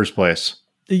intuitive in the first place.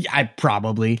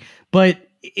 Probably. But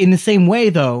in the same way,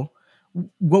 though,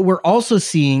 what we're also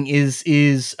seeing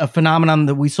is a phenomenon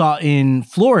that we saw in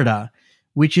Florida,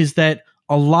 which is that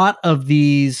a lot of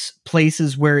these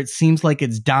places where it seems like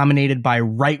it's dominated by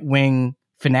right-wing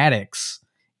fanatics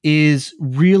is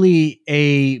really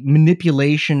a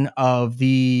manipulation of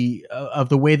the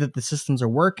way that the systems are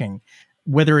working,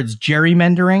 whether it's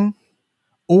gerrymandering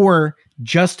or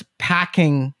just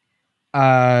packing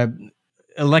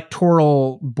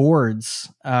electoral boards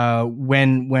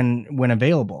when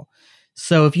available.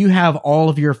 So if you have all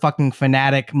of your fucking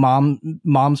fanatic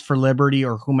moms for liberty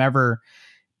or whomever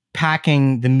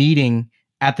packing the meeting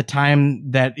at the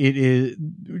time that it is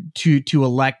to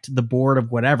elect the board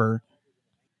of whatever,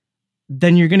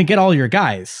 then you're going to get all your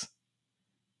guys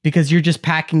because you're just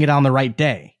packing it on the right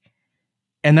day.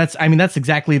 And that's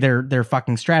exactly their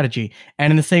fucking strategy.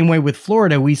 And in the same way with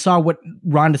Florida, we saw what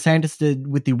Ron DeSantis did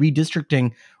with the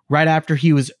redistricting right after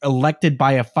he was elected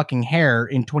by a fucking hair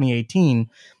in 2018.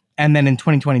 And then in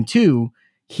 2022,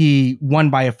 he won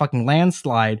by a fucking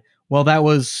landslide. Well, that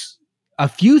was a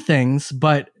few things,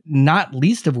 but not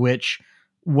least of which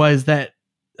was that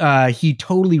he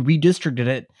totally redistricted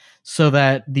it so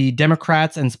that the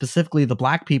Democrats and specifically the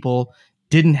black people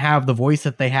didn't have the voice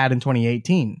that they had in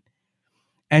 2018.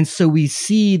 And so we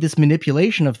see this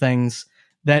manipulation of things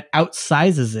that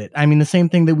outsizes it. I mean, the same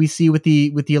thing that we see with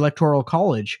the Electoral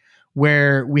College,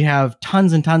 where we have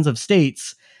tons and tons of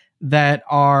states that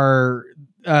are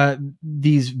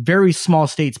these very small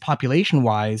states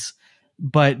population-wise,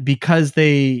 but because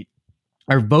they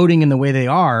are voting in the way they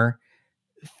are,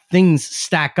 things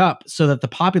stack up so that the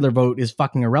popular vote is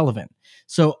fucking irrelevant.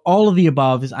 So all of the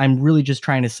above is, I'm really just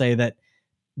trying to say that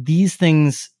these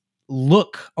things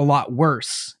look a lot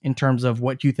worse in terms of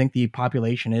what you think the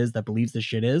population is that believes this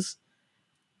shit is.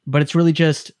 But it's really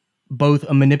just both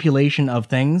a manipulation of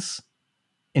things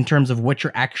in terms of what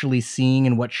you're actually seeing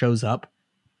and what shows up,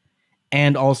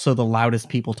 and also the loudest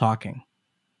people talking.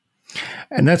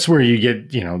 And that's where you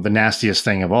get, the nastiest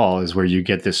thing of all is where you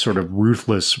get this sort of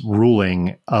ruthless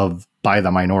ruling of by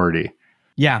the minority.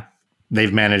 Yeah.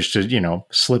 They've managed to,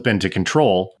 slip into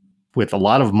control with a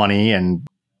lot of money. And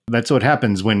that's what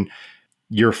happens when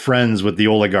you're friends with the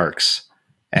oligarchs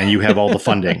and you have all the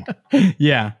funding.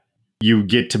 Yeah. You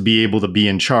get to be able to be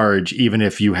in charge, even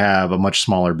if you have a much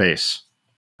smaller base.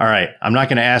 All right. I'm not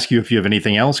going to ask you if you have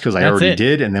anything else because I already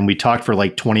did. And then we talked for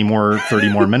like 30 more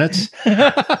minutes.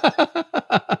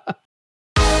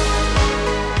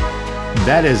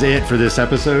 That is it for this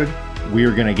episode. We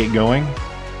are going to get going.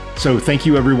 So thank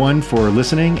you everyone for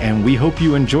listening, and we hope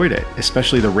you enjoyed it,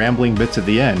 especially the rambling bits at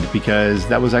the end, because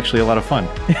that was actually a lot of fun.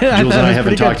 Jules and I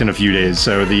haven't talked in a few days,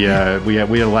 so we had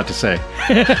a lot to say.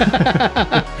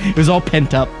 It was all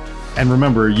pent up. And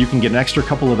remember, you can get an extra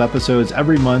couple of episodes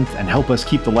every month and help us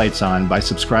keep the lights on by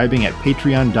subscribing at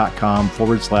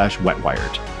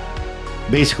patreon.com/wetwired.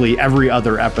 Basically, every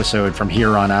other episode from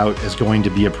here on out is going to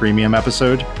be a premium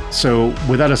episode. So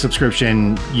without a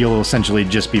subscription, you'll essentially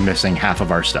just be missing half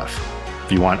of our stuff.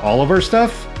 If you want all of our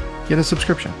stuff, get a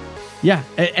subscription. Yeah.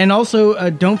 And also,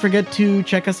 don't forget to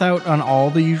check us out on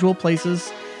all the usual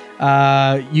places.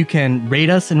 You can rate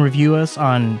us and review us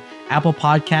on Apple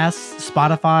Podcasts,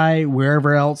 Spotify,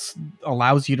 wherever else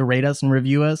allows you to rate us and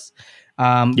review us.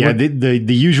 The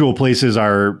usual places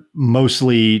are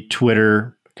mostly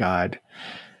Twitter. God,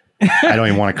 I don't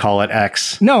even want to call it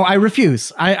X. No, I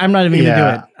refuse. I'm not even going to do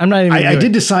it. I'm not even I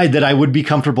did decide that I would be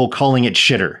comfortable calling it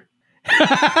shitter.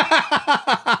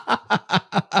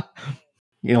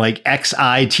 Like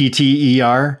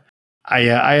XITTER.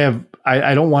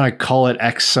 I don't want to call it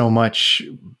X so much,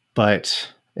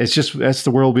 but that's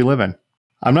the world we live in.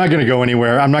 I'm not going to go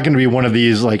anywhere. I'm not going to be one of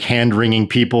these like hand-wringing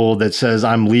people that says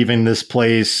I'm leaving this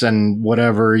place and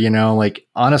whatever,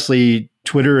 honestly,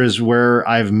 Twitter is where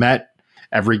I've met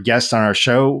every guest on our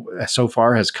show so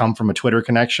far has come from a Twitter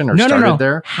connection or started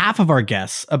there. About half of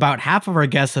our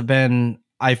guests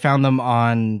I found them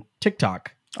on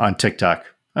TikTok. On TikTok.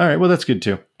 All right. Well, that's good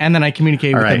too. And then I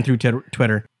communicate with them through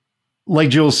Twitter. Like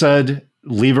Jules said,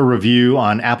 leave a review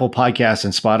on Apple Podcasts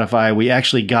and Spotify. We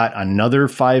actually got another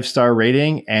 5-star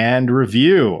rating and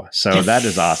review. So that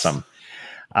is awesome.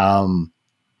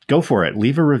 Go for it.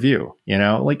 Leave a review.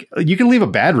 You can leave a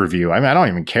bad review. I mean, I don't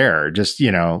even care. Just,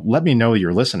 let me know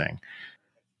you're listening.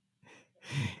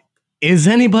 Is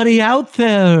anybody out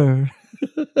there?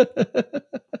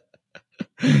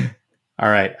 All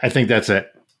right. I think that's it.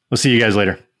 We'll see you guys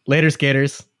later. Later,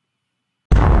 skaters.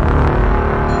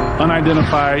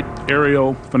 Unidentified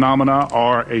aerial phenomena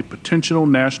are a potential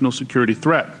national security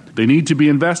threat. They need to be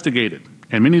investigated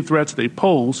and many threats they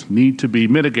pose need to be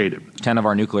mitigated. 10 of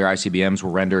our nuclear ICBMs were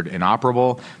rendered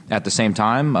inoperable. At the same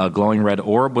time, a glowing red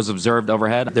orb was observed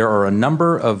overhead. There are a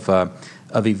number of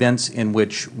events in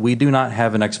which we do not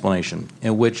have an explanation,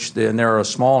 and there are a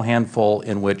small handful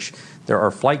in which there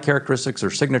are flight characteristics or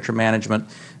signature management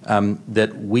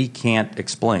that we can't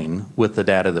explain with the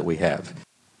data that we have.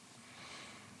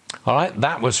 All right,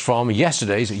 that was from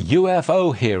yesterday's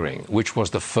UFO hearing, which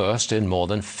was the first in more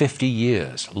than 50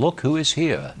 years. Look who is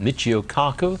here. Michio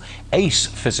Kaku, ace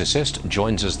physicist,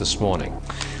 joins us this morning.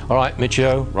 All right,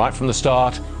 Michio, right from the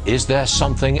start, is there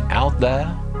something out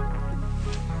there?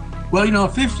 Well,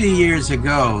 50 years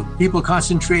ago, people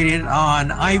concentrated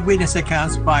on eyewitness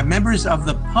accounts by members of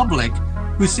the public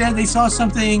who said they saw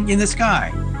something in the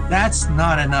sky. That's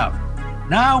not enough.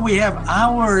 Now we have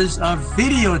hours of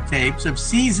videotapes of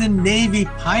seasoned Navy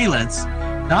pilots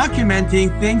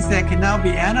documenting things that can now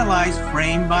be analyzed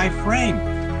frame by frame.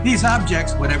 These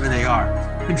objects, whatever they are,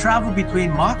 can travel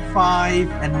between Mach 5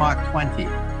 and Mach 20.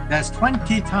 That's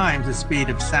 20 times the speed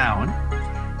of sound.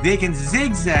 They can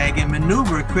zigzag and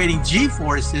maneuver, creating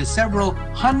G-forces several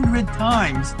hundred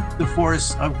times the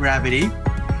force of gravity.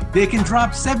 They can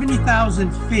drop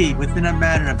 70,000 feet within a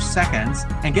matter of seconds.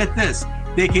 And get this,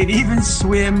 they can even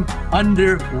swim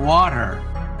underwater.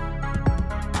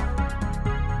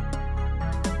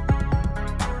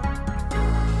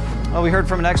 Well, we heard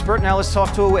from an expert. Now let's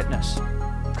talk to a witness.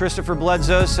 Christopher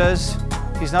Bledsoe says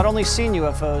he's not only seen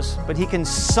UFOs, but he can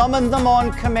summon them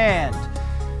on command.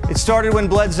 It started when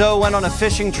Bledsoe went on a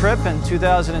fishing trip in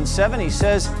 2007. He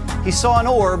says he saw an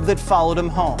orb that followed him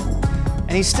home.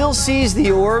 And he still sees the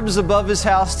orbs above his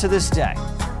house to this day.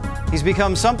 He's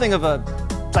become something of a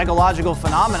psychological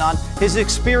phenomenon. His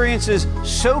experience is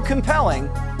so compelling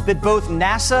that both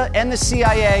NASA and the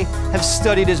CIA have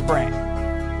studied his brain.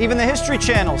 Even the History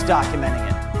Channel's documenting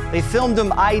it. They filmed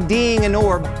him IDing an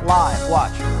orb live.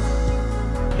 Watch.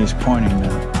 He's pointing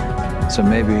now, so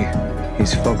maybe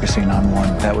he's focusing on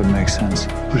one. That would make sense.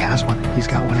 He has one. He's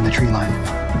got one in the tree line.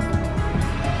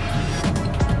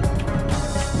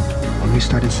 When we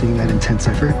started seeing that intense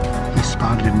effort, he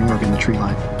spotted an orb in the tree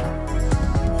line.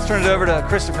 Let's turn it over to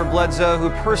Christopher Bledsoe, who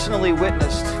personally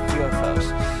witnessed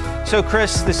UFOs. So,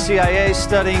 Chris, the CIA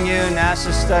studying you,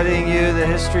 NASA studying you, the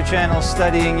History Channel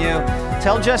studying you.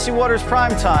 Tell Jesse Waters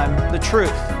Primetime the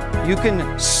truth. You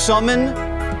can summon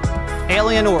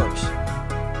alien orbs.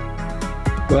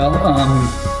 Well,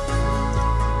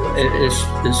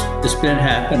 it's been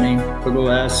happening for the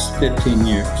last 15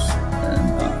 years,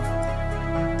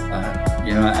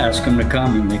 and I ask them to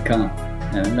come, and they come,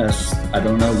 and I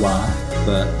don't know why,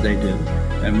 but they do.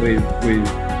 And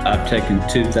I've taken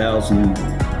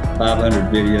 2,500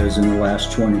 videos in the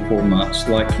last 24 months,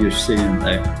 like you're seeing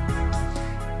there.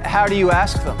 How do you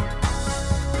ask them?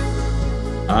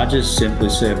 I just simply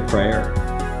say a prayer.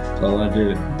 That's all I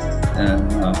do,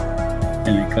 and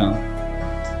they come.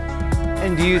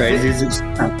 And do you crazy as it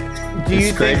sounds?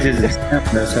 That's how it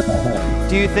happens.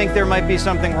 Do you think there might be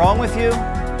something wrong with you?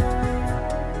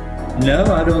 No,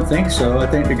 I don't think so. I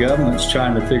think the government's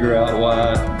trying to figure out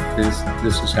why this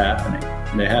is happening.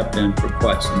 They have been for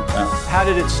quite some time. How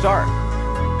did it start?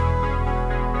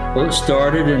 Well, it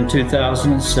started in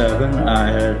 2007.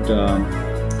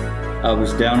 I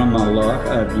was down on my luck.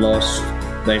 I'd lost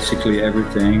basically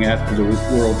everything. After the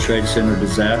World Trade Center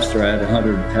disaster, I had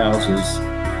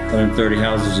 130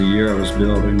 houses a year I was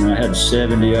building. I had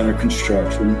 70 under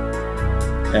construction.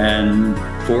 And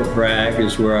Fort Bragg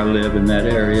is where I live in that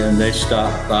area, and they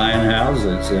stopped buying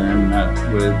houses. And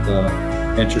with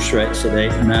interest rates at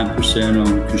 8 and 9%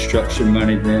 on construction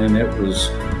money then, it was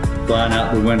flying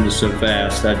out the window so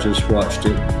fast. I just watched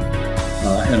it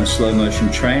in a slow motion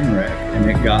train wreck. And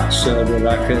it got so that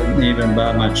I couldn't even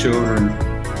buy my children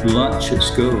lunch at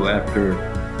school after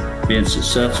being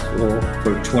successful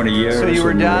for 20 years. So you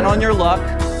were down on your luck.